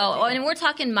 and we're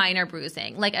talking minor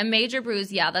bruising. Like a major bruise,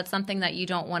 that's something that you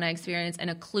don't want to experience. An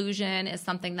occlusion is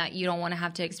something that you don't want to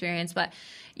have to experience. But,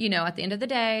 at the end of the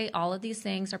day, all of these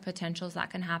things are potentials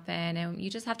that can happen. And you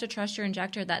just have to trust your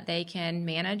injector that they can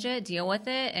manage it, deal with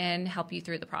it, and help you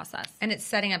through the process. And it's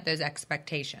setting up those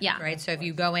expectations, right? So if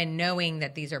you go in knowing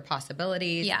that these are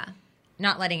possibilities,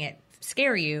 not letting it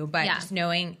scare you, but just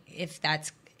knowing if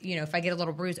that's, if I get a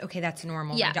little bruise, okay, that's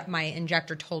normal. My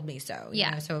injector told me so.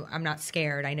 So I'm not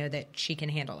scared. I know that she can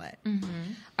handle it.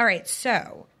 Mm-hmm. All right.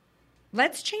 So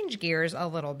let's change gears a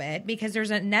little bit because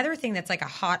there's another thing that's like a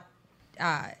hot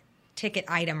ticket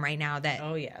item right now that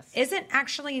isn't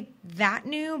actually that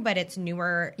new, but it's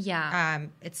newer.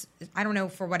 It's, I don't know,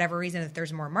 for whatever reason, if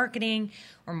there's more marketing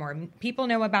or more people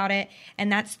know about it,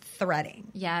 and that's threading.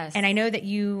 Yes. And I know that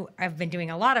you have been doing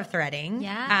a lot of threading.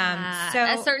 Yeah. So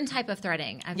a certain type of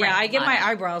threading. I get my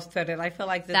eyebrows threaded. I feel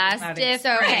like that's different.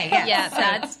 So,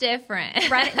 that's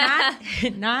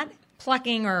different. Not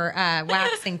plucking or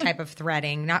waxing type of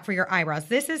threading, not for your eyebrows.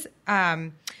 This is,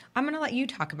 I'm going to let you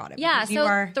talk about it. Yeah, so you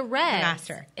are threads. The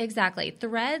master. Exactly.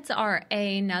 Threads are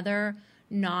another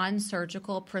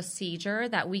non-surgical procedure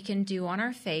that we can do on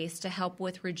our face to help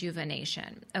with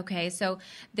rejuvenation. Okay, so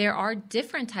there are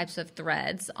different types of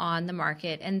threads on the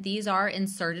market, and these are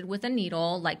inserted with a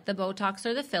needle like the Botox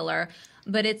or the filler,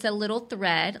 but it's a little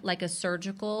thread like a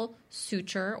surgical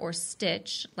suture or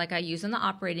stitch like I use in the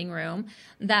operating room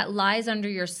that lies under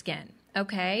your skin.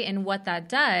 Okay, and what that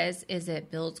does is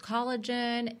it builds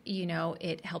collagen,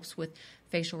 it helps with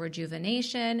facial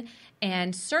rejuvenation,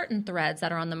 and certain threads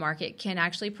that are on the market can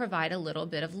actually provide a little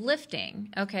bit of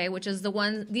lifting, okay, which is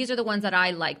these are the ones that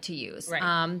I like to use.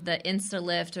 Right. The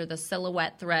InstaLift or the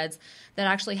Silhouette threads that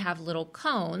actually have little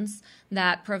cones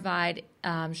that provide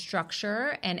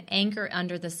structure and anchor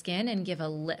under the skin and give a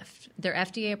lift. They're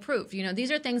FDA approved.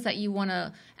 These are things that you want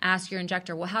to ask your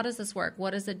injector, well, how does this work?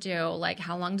 What does it do? Like,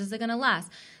 how long is it going to last?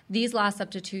 These last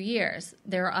up to 2 years.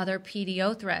 There are other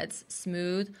PDO threads,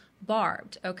 smooth,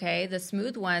 barbed, okay? The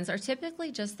smooth ones are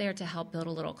typically just there to help build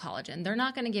a little collagen. They're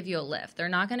not going to give you a lift. They're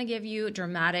not going to give you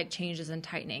dramatic changes in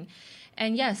tightening.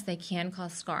 And yes, they can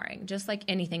cause scarring, just like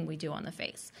anything we do on the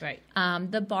face. Right.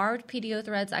 The barbed PDO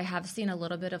threads, I have seen a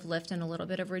little bit of lift and a little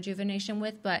bit of rejuvenation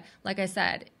with, but like I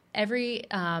said, every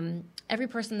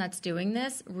person that's doing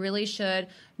this really should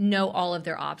know all of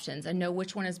their options and know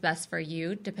which one is best for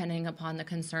you, depending upon the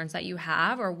concerns that you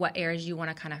have or what areas you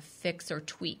want to kind of fix or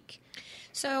tweak.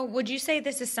 So would you say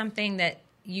this is something that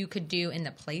you could do in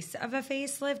the place of a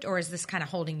facelift, or is this kind of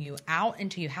holding you out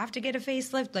until you have to get a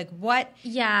facelift? Like what?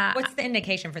 Yeah. What's the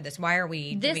indication for this? Why are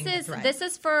we doing the thread? This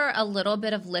is for a little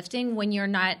bit of lifting when you're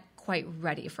not quite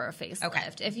ready for a facelift. Okay.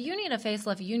 If you need a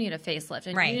facelift, you need a facelift.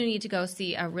 And you need to go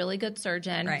see a really good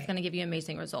surgeon who's going to give you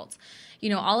amazing results.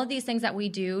 All of these things that we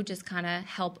do just kind of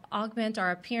help augment our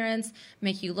appearance,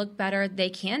 make you look better. They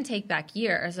can take back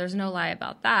years. There's no lie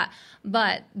about that.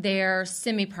 But they're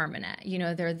semi-permanent.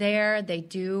 They're there. They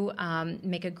do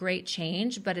make a great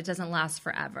change, but it doesn't last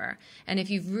forever. And if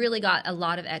you've really got a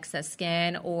lot of excess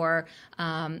skin or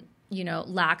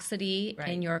laxity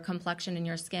in your complexion and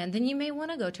your skin, then you may want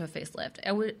to go to a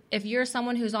facelift. If you're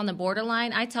someone who's on the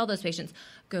borderline, I tell those patients,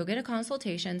 go get a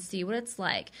consultation, see what it's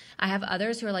like. I have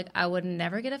others who are like, I would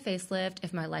never get a facelift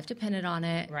if my life depended on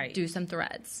it. Right. Do some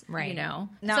threads. Right. Now,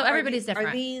 so everybody's different.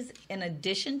 Are these in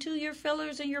addition to your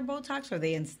fillers and your Botox? Or are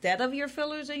they instead of your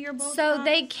fillers and your Botox? So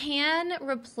they can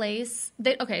replace.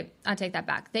 I'll take that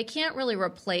back. They can't really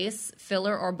replace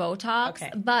filler or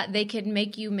Botox, but they could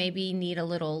make you maybe need a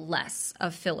little less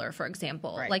of filler, for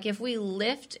example. Right. Like if we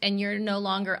lift and you're no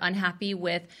longer unhappy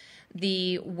with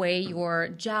the way your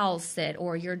jowls sit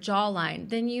or your jawline,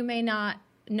 then you may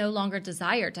no longer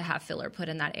desire to have filler put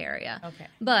in that area. Okay.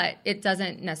 But it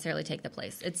doesn't necessarily take the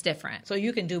place. It's different. So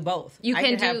you can do both. You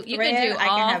can do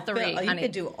all three. You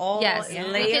can do all. Yes.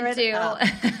 Layer it up.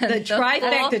 The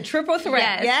trifecta, the triple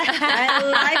threat. Yes. Yeah.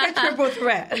 I like a triple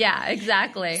threat. Yeah,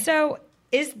 exactly. So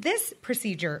is this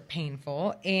procedure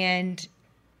painful, and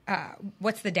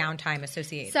what's the downtime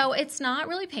associated? So it's not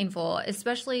really painful,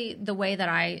 especially the way that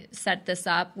I set this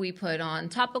up. We put on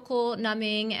topical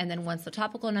numbing, and then once the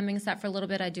topical numbing is set for a little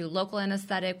bit, I do local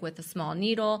anesthetic with a small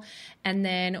needle, and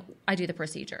then I do the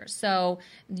procedure. So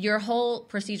your whole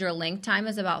procedure length time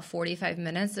is about 45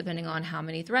 minutes, depending on how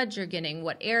many threads you're getting,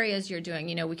 what areas you're doing.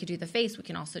 We could do the face. We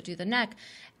can also do the neck.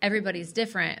 everybody's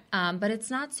different, but it's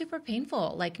not super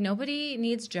painful. Like nobody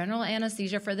needs general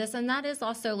anesthesia for this, and that is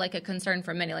also like a concern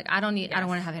for many. Like I don't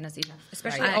want to have anesthesia,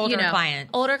 especially older clients.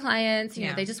 Older clients, you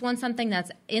know, they just want something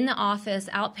that's in the office,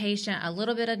 outpatient, a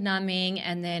little bit of numbing,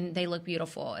 and then they look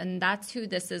beautiful, and that's who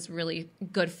this is really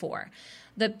good for.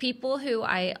 The people who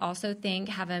I also think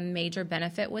have a major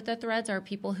benefit with the threads are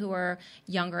people who are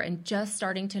younger and just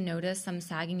starting to notice some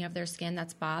sagging of their skin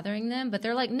that's bothering them, but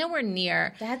they're like nowhere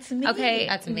near. That's me. Okay,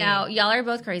 that's me. Now, y'all are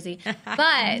both crazy,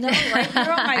 but no, right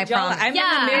here on my jaw. I'm in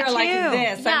the mirror like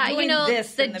this. Yeah, I'm doing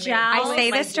this the in the mirror. jowl. I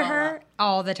say this to her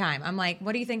all the time. I'm like,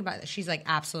 what do you think about this? She's like,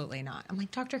 absolutely not. I'm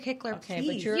like, Dr. Kickler, okay, please.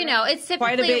 but you're it's typically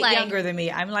quite a bit like, younger than me.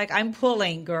 I'm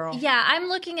pulling, girl. Yeah, I'm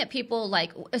looking at people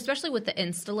like, especially with the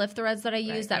InstaLift threads that I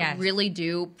use that really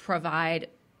do provide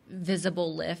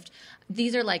visible lift.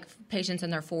 These are like patients in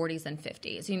their 40s and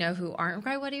 50s, you know, who aren't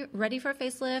quite ready for a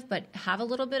facelift, but have a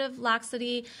little bit of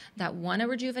laxity, that want a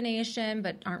rejuvenation,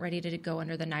 but aren't ready to go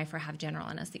under the knife or have general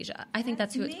anesthesia. I think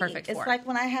that's who it's perfect for. It's like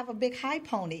when I have a big high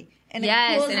pony and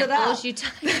yes, it pulls and it it up. pulls you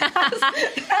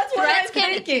That's what I'm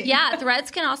thinking. Yeah,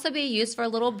 threads can also be used for a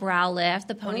little brow lift,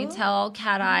 the ponytail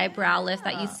cat eye brow lift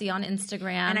that you see on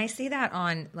Instagram. And I see that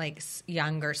on like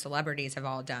younger celebrities have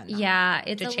all done. Yeah,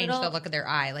 it's to change the look of their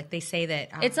eye. Like they say that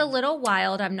it's a little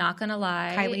wild. I'm not gonna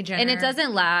lie, Kylie Jenner, and it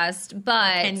doesn't last.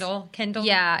 But Kendall,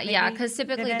 yeah, because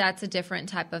typically that's a different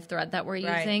type of thread that we're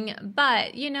using.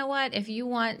 But you know what? If you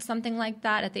want something like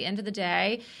that, at the end of the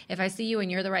day, if I see you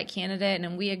and you're the right candidate,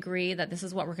 and we agree that this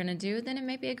is what we're gonna do, then it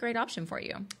may be a great option for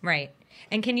you. Right.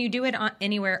 And can you do it on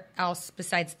anywhere else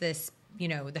besides this? You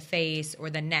know, the face or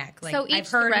the neck. Like, so each I've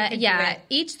heard thread,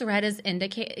 each thread is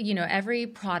every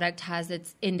product has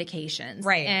its indications,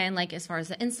 right? And like as far as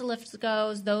the InstaLift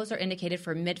goes, those are indicated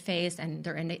for mid face, and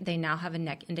they now have a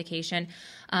neck indication.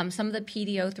 Some of the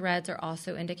PDO threads are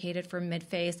also indicated for mid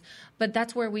face, but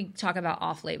that's where we talk about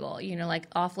off label. You know, like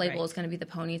off label is going to be the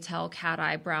ponytail, cat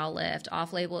eye, brow lift.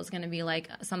 Off label is going to be like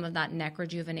some of that neck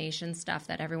rejuvenation stuff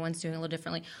that everyone's doing a little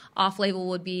differently. Off label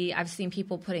would be, I've seen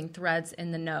people putting threads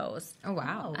in the nose. Oh,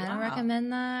 wow. I don't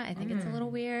recommend that. I think it's a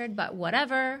little weird, but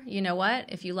whatever. You know what?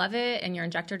 If you love it and your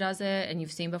injector does it and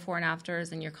you've seen before and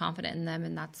afters and you're confident in them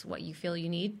and that's what you feel you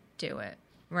need, do it.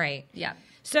 Right. Yeah.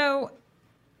 So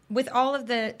with all of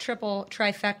the triple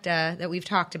trifecta that we've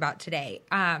talked about today,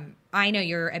 I know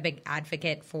you're a big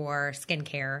advocate for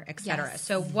skincare, et cetera. Yes.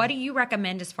 So what do you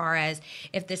recommend as far as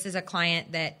if this is a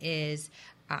client that is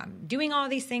doing all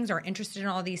these things or interested in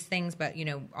all these things, but, you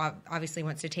know, obviously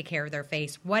wants to take care of their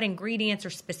face, what ingredients or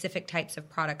specific types of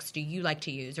products do you like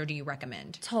to use or do you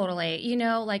recommend? Totally. You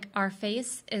know, like our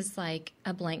face is like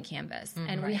a blank canvas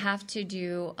and we have to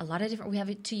do a lot of different, we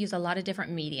have to use a lot of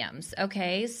different mediums.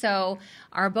 Okay. So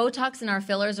our Botox and our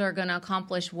fillers are going to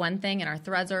accomplish one thing and our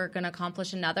threads are going to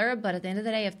accomplish another. But at the end of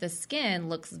the day, if the skin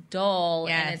looks dull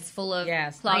and it's full of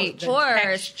clogged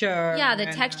pores,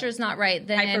 the texture is not right,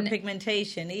 then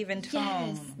hyperpigmentation, even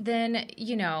tone. Yes, then,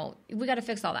 you know, we got to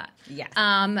fix all that. Yes.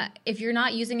 If you're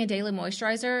not using a daily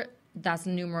moisturizer, that's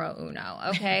numero uno,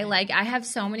 okay? Like, I have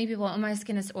so many people, oh, my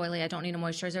skin is oily, I don't need a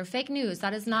moisturizer. Fake news.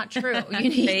 That is not true. You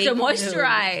need to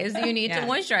moisturize. You need to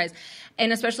moisturize.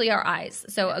 And especially our eyes.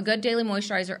 So a good daily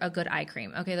moisturizer, a good eye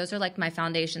cream. Okay, those are like my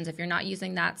foundations. If you're not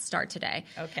using that, start today.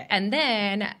 Okay. And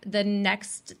then the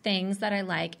next things that I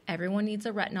like, everyone needs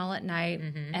a retinol at night.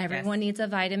 Everyone needs a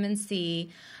vitamin C.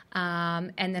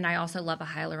 And then I also love a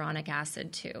hyaluronic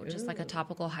acid too, just like a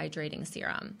topical hydrating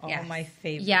serum. Oh, my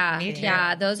favorite. Yeah,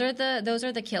 yeah. Those are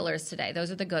the killers today.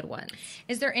 Those are the good ones.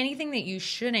 Is there anything that you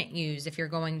shouldn't use if you're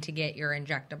going to get your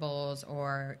injectables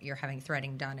or you're having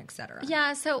threading done, et cetera?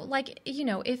 Yeah, so like, you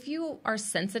know, if you are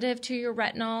sensitive to your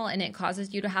retinol and it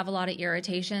causes you to have a lot of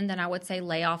irritation, then I would say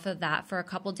lay off of that for a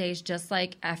couple days, just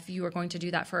like if you were going to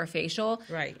do that for a facial.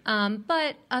 Right.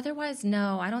 But otherwise,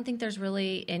 no, I don't think there's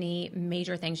really any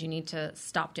major things you need to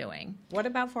stop doing. What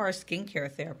about for our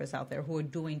skincare therapists out there who are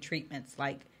doing treatments?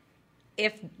 Like,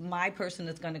 if my person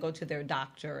is going to go to their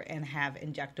doctor and have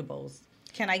injectables,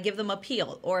 can I give them a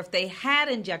peel? Or if they had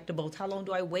injectables, how long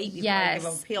do I wait before I give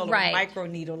them a peel or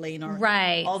microneedling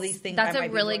or all these things? That's a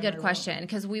really good question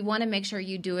because we want to make sure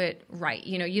you do it right.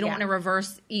 You know, you don't want to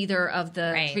reverse either of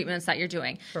the treatments that you're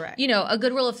doing. Correct. You know, a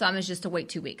good rule of thumb is just to wait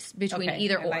 2 weeks between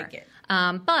either or. I like it.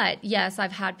 But yes,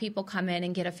 I've had people come in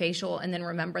and get a facial and then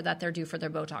remember that they're due for their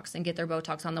Botox and get their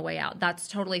Botox on the way out. That's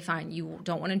totally fine. You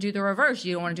don't want to do the reverse.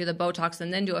 You don't want to do the Botox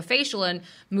and then do a facial and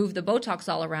move the Botox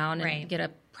all around and get a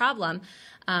problem.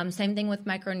 Same thing with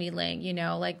microneedling. You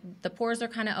know, like the pores are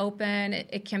kind of open.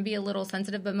 It can be a little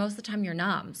sensitive, but most of the time you're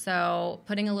numb. So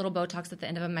putting a little Botox at the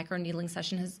end of a microneedling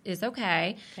session is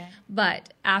okay.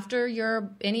 But after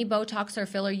any Botox or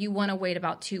filler, you want to wait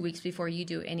about 2 weeks before you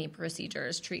do any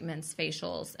procedures, treatments,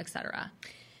 facials, etc.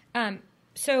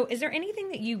 So is there anything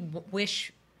that you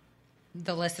wish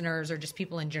the listeners or just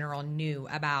people in general knew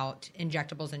about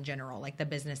injectables in general, like the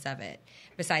business of it,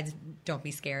 besides don't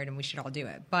be scared and we should all do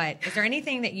it? But is there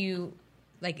anything that you,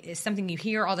 like, is something you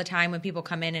hear all the time when people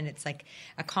come in and it's like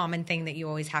a common thing that you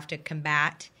always have to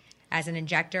combat as an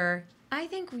injector? I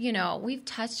think, you know, we've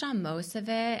touched on most of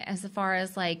it as far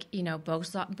as like, you know,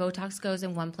 Botox goes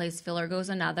in one place, filler goes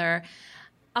another.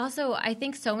 Also, I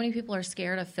think so many people are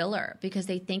scared of filler because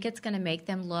they think it's going to make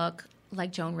them look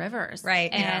like Joan Rivers.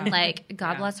 Right. And like,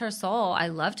 God bless her soul. I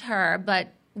loved her, but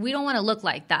we don't want to look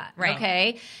like that. Right.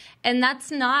 Okay. And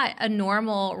that's not a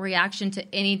normal reaction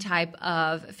to any type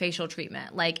of facial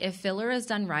treatment. Like if filler is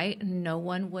done right, no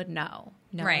one would know.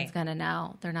 No one's going to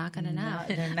know. They're not going to know.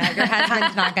 Your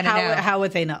husband's not going to know. How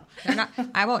would they know?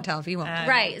 I won't tell if you won't.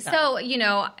 Right. So, you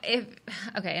know,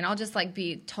 and I'll just like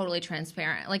be totally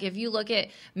transparent. Like if you look at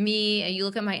me and you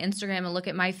look at my Instagram and look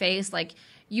at my face, like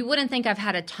you wouldn't think I've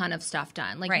had a ton of stuff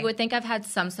done. Like you would think I've had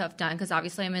some stuff done because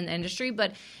obviously I'm in the industry,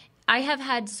 but I have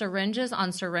had syringes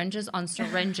on syringes on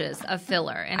syringes of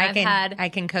filler. And I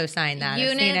can co-sign that.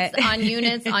 Units on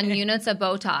units on units of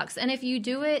Botox. And if you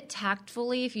do it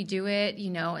tactfully, if you do it, you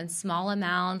know, in small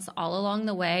amounts all along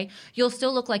the way, you'll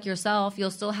still look like yourself.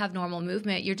 You'll still have normal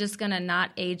movement. You're just going to not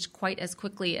age quite as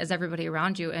quickly as everybody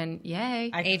around you. And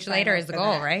yay. Age later is the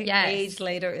goal, right? Yes. Age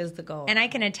later is the goal. And I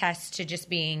can attest to just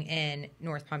being in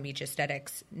North Palm Beach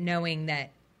Aesthetics, knowing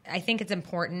that I think it's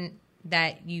important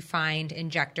that you find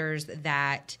injectors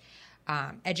that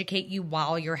educate you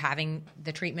while you're having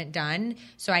the treatment done.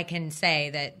 So I can say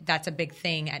that that's a big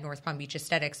thing at North Palm Beach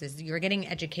Aesthetics is you're getting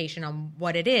education on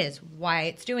what it is, why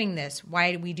it's doing this,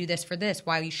 why we do this for this,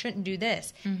 why we shouldn't do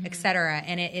this, et cetera.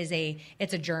 And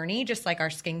it's a journey, just like our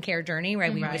skincare journey,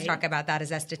 right? We always talk about that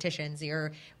as estheticians.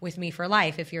 You're with me for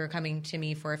life. If you're coming to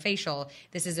me for a facial,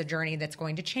 this is a journey that's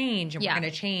going to change and we're going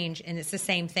to change. And it's the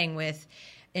same thing with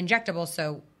injectables.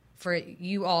 So for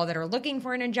you all that are looking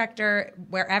for an injector,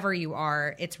 wherever you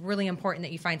are, it's really important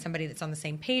that you find somebody that's on the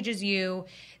same page as you,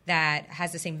 that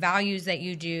has the same values that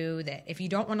you do, that if you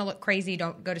don't want to look crazy,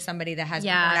 don't go to somebody that has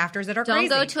before and afters that are crazy.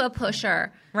 Don't go to a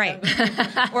pusher. Right.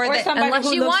 or somebody unless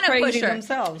who you looks want a crazy pusher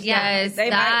themselves. Yes.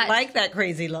 They might like that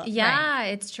crazy look. Yeah,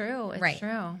 it's true. It's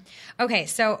true. Okay,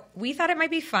 so we thought it might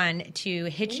be fun to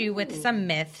hit you with some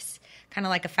myths, kind of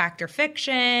like a fact or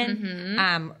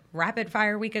fiction, rapid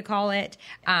fire we could call it.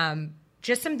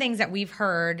 Just some things that we've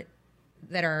heard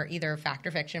that are either fact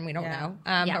or fiction. We don't know.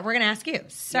 But we're going to ask you.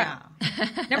 So,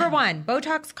 number one,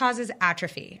 Botox causes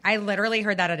atrophy. I literally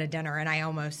heard that at a dinner and I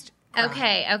almost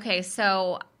cried. Okay.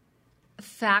 So,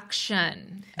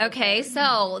 faction. Okay.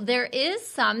 So, there is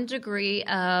some degree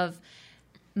of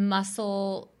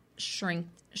muscle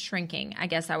shrinking, I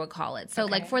guess I would call it. So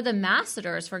like for the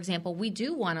masseters, for example, we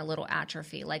do want a little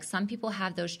atrophy. Like some people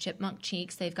have those chipmunk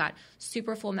cheeks. They've got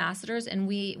super full masseters. And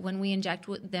when we inject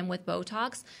them with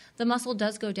Botox, the muscle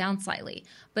does go down slightly.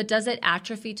 But does it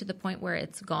atrophy to the point where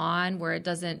it's gone, where it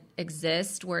doesn't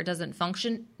exist, where it doesn't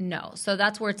function? No. So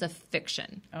that's where it's a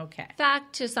fiction. Okay.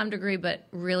 Fact to some degree, but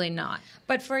really not.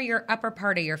 But for your upper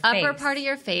part of your face. Upper part of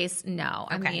your face, no.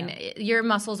 I mean, your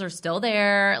muscles are still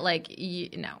there. Like,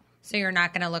 no. So you're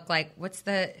not going to look like, what's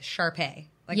the Shar-Pei?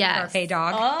 Like the Shar-Pei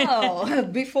dog? Oh,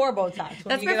 before Botox.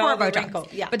 That's before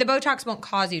Botox. Yeah. But the Botox won't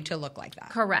cause you to look like that.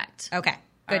 Correct. Okay.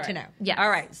 Good to know. Yeah. All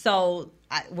right. So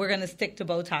we're going to stick to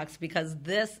Botox because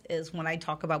this is when I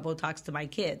talk about Botox to my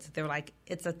kids. They're like,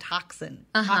 it's a toxin.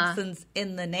 Toxins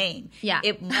in the name. Yeah.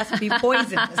 It must be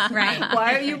poisonous. Right.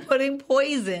 Why are you putting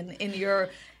poison in your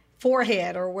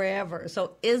forehead or wherever?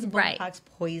 So is Botox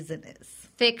poisonous?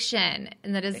 Fiction,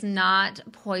 and that is not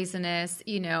poisonous.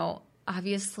 You know,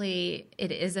 obviously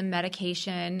it is a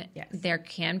medication. Yes. There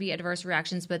can be adverse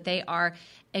reactions, but they are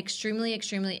extremely,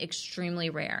 extremely, extremely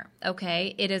rare.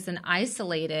 Okay. It is an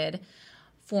isolated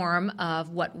form of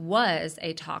what was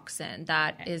a toxin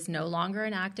that is no longer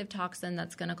an active toxin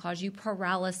that's going to cause you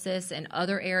paralysis in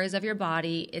other areas of your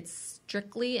body. It's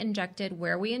strictly injected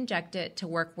where we inject it to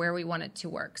work where we want it to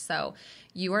work. So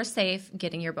you are safe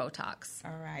getting your Botox.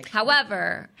 All right.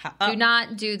 However, do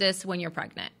not do this when you're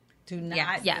pregnant. Do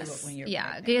not do it when you're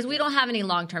pregnant. Because we don't have any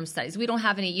long-term studies. We don't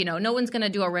have any, no one's going to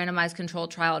do a randomized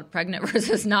controlled trial of pregnant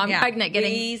versus non-pregnant.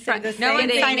 We say the no same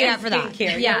one's thing signing in up for that.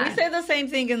 skincare. Yeah, we say the same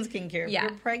thing in skincare. Yeah.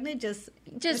 If you're pregnant, just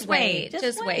wait.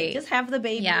 Just wait. Just have the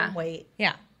baby and wait.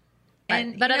 Yeah.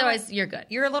 But otherwise, you're good.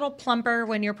 You're a little plumper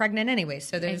when you're pregnant anyway,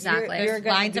 so those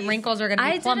lines and wrinkles are going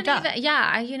to be plumped up.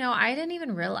 I didn't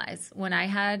even realize when I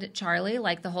had Charlie,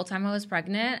 like the whole time I was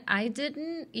pregnant, I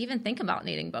didn't even think about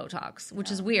needing Botox,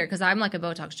 which is weird because I'm like a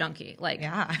Botox junkie. Like,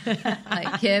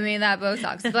 like give me that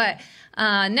Botox. But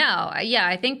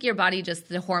I think your body, just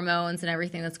the hormones and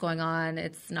everything that's going on,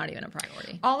 it's not even a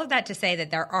priority. All of that to say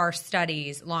that there are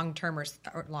studies, long-term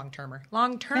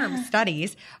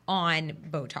studies on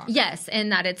Botox. Yes,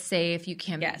 and that it's safe. You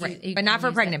can, but not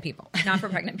for pregnant people. Not for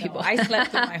pregnant people. I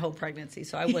slept through my whole pregnancy,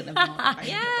 so I wouldn't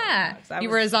have known. You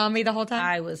were a zombie the whole time?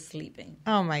 I was sleeping.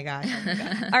 Oh my gosh.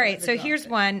 All right, so here's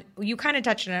one. You kind of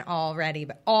touched on it already,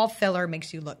 but all filler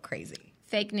makes you look crazy.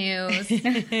 Fake news.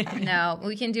 No,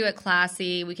 we can do it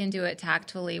classy. We can do it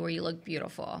tactfully where you look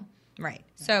beautiful. Right.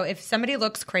 So if somebody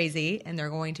looks crazy and they're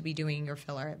going to be doing your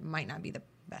filler, it might not be the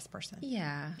best person.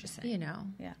 Yeah. Just saying. You know.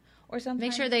 Yeah. Or sometimes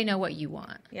make sure they know what you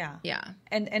want. Yeah. Yeah.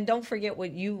 And don't forget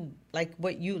what you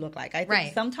look like. I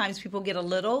think sometimes people get a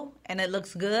little and it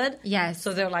looks good. Yes.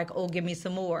 So they're like, oh, give me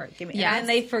some more. Give me. Yes. And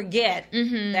then they forget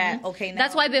that, okay, now.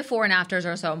 That's why before and afters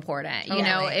are so important. You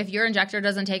know, if your injector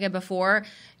doesn't take it before,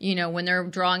 you know, when they're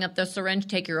drawing up the syringe,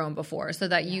 take your own before so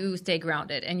that you stay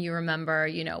grounded and you remember,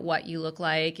 you know, what you look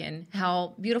like and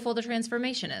how beautiful the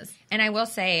transformation is. And I will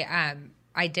say,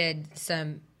 I did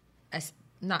some...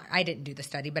 I didn't do the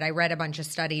study, but I read a bunch of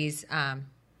studies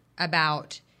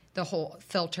about the whole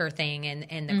filter thing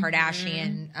and the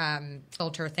Kardashian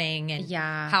filter thing and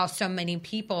how so many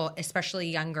people, especially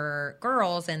younger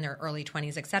girls in their early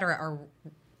 20s, et cetera, are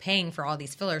paying for all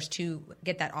these fillers to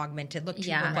get that augmented look, to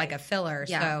look like a filler.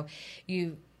 So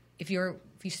if you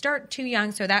start too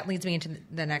young, so that leads me into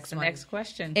the next one. Next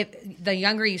question. If the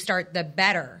younger you start, the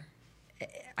better.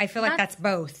 I feel like that's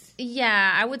both.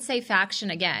 Yeah, I would say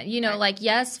faction again. You know, like,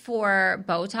 yes, for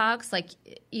Botox, like,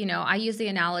 you know, I use the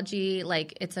analogy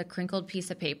like it's a crinkled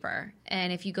piece of paper.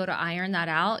 And if you go to iron that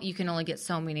out, you can only get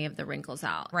so many of the wrinkles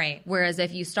out. Right. Whereas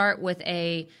if you start with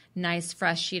a nice,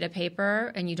 fresh sheet of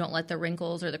paper and you don't let the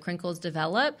wrinkles or the crinkles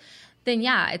develop, then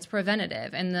it's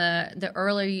preventative. And the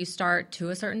earlier you start to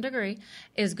a certain degree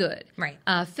is good. Right.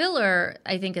 Filler,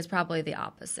 I think, is probably the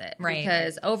opposite. Right.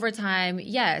 Because over time,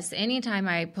 yes, anytime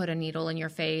I put a needle in your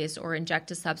face or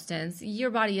inject a substance, your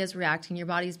body is reacting. Your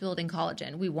body's building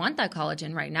collagen. We want that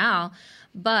collagen right now.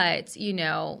 But, you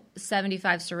know,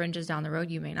 75 syringes down the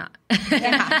road, you may not.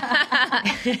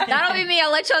 That'll be me.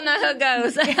 I'll let you know how it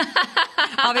goes.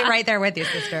 I'll be right there with you,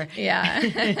 sister.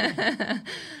 Yeah.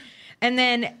 And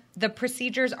then the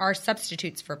procedures are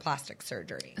substitutes for plastic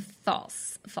surgery.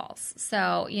 False.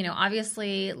 So, you know,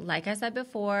 obviously, like I said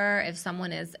before, if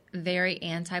someone is very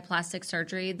anti-plastic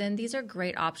surgery, then these are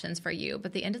great options for you. But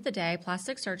at the end of the day,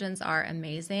 plastic surgeons are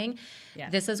amazing.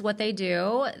 Yes. This is what they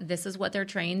do. This is what they're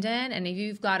trained in. And if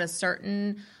you've got a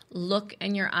certain look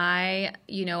in your eye,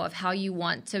 you know, of how you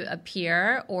want to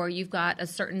appear, or you've got a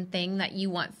certain thing that you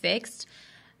want fixed,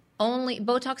 only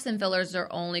Botox and fillers are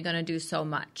only going to do so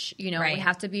much. You know, we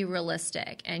have to be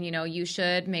realistic. And, you know, you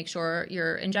should make sure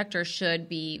your injector should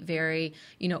be very,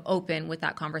 you know, open with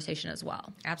that conversation as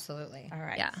well. Absolutely. All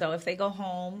right. Yeah. So if they go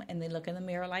home and they look in the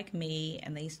mirror like me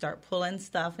and they start pulling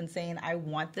stuff and saying, I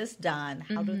want this done,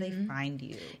 how do they find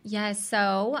you? Yes.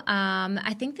 So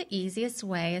I think the easiest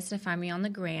way is to find me on the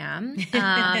gram.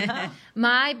 I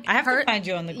have to find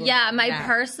you on the gram. Yeah. My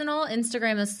personal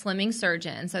Instagram is Slimming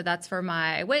Surgeon. So that's for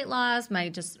my weight loss, my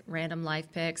just random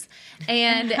life pics,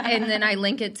 and then I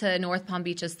link it to North Palm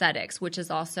Beach Aesthetics, which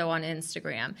is also on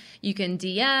Instagram. You can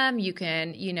DM, you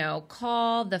can, you know,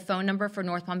 call. The phone number for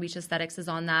North Palm Beach Aesthetics is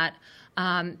on that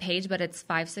page, but it's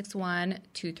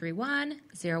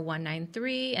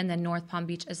 561-231-0193, and then North Palm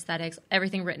Beach Aesthetics,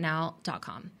 everything written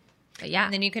out.com. But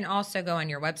and then you can also go on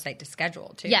your website to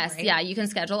schedule too. Yes, right? You can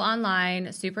schedule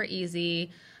online, super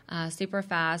easy, super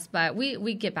fast, but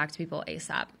we get back to people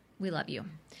ASAP. We love you.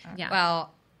 Yeah.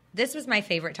 Well, this was my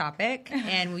favorite topic,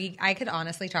 and I could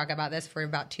honestly talk about this for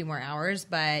about 2 more hours,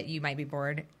 but you might be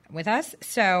bored with us.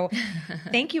 So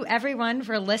thank you, everyone,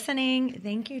 for listening.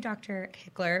 Thank you, Dr.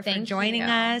 Hickler, for joining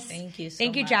us. Thank you so much.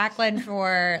 Thank you, Jacqueline,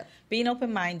 for being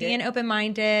open-minded.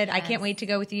 Yes. I can't wait to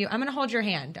go with you. I'm going to hold your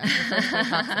hand on your first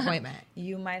Botox appointment.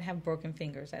 You might have broken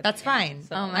fingers. That's fine.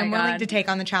 So. I'm willing to take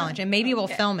on the challenge, and maybe we'll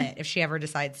film it if she ever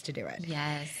decides to do it.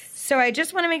 Yes. So I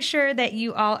just want to make sure that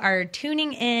you all are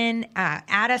tuning in.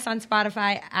 Add us on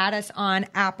Spotify, add us on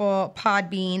Apple,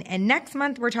 Podbean. And next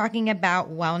month, we're talking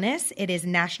about wellness. It is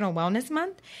National Wellness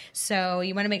Month. So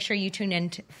you want to make sure you tune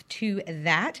in to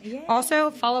that. Yay.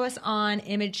 Also, follow us on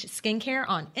Image Skincare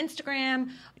on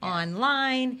Instagram,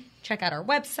 online. Check out our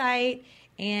website.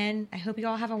 And I hope you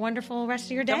all have a wonderful rest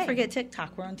of your day. Don't forget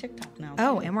TikTok. We're on TikTok now.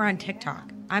 Oh, and we're on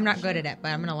TikTok. I'm not good at it, but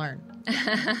I'm going to learn.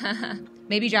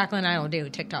 Maybe Jacqueline and I will do a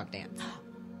TikTok dance.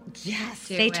 Yes.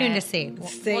 Stay tuned to see.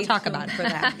 We'll talk about it. For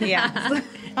that. Yes.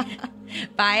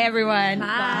 Bye, everyone.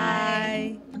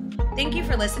 Bye. Thank you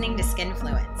for listening to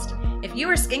Skinfluenced. If you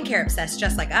are skincare obsessed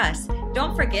just like us,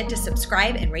 don't forget to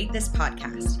subscribe and rate this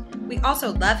podcast. We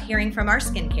also love hearing from our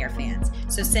skincare fans,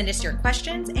 so send us your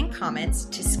questions and comments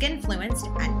to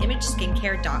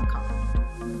skinfluenced@imageskincare.com.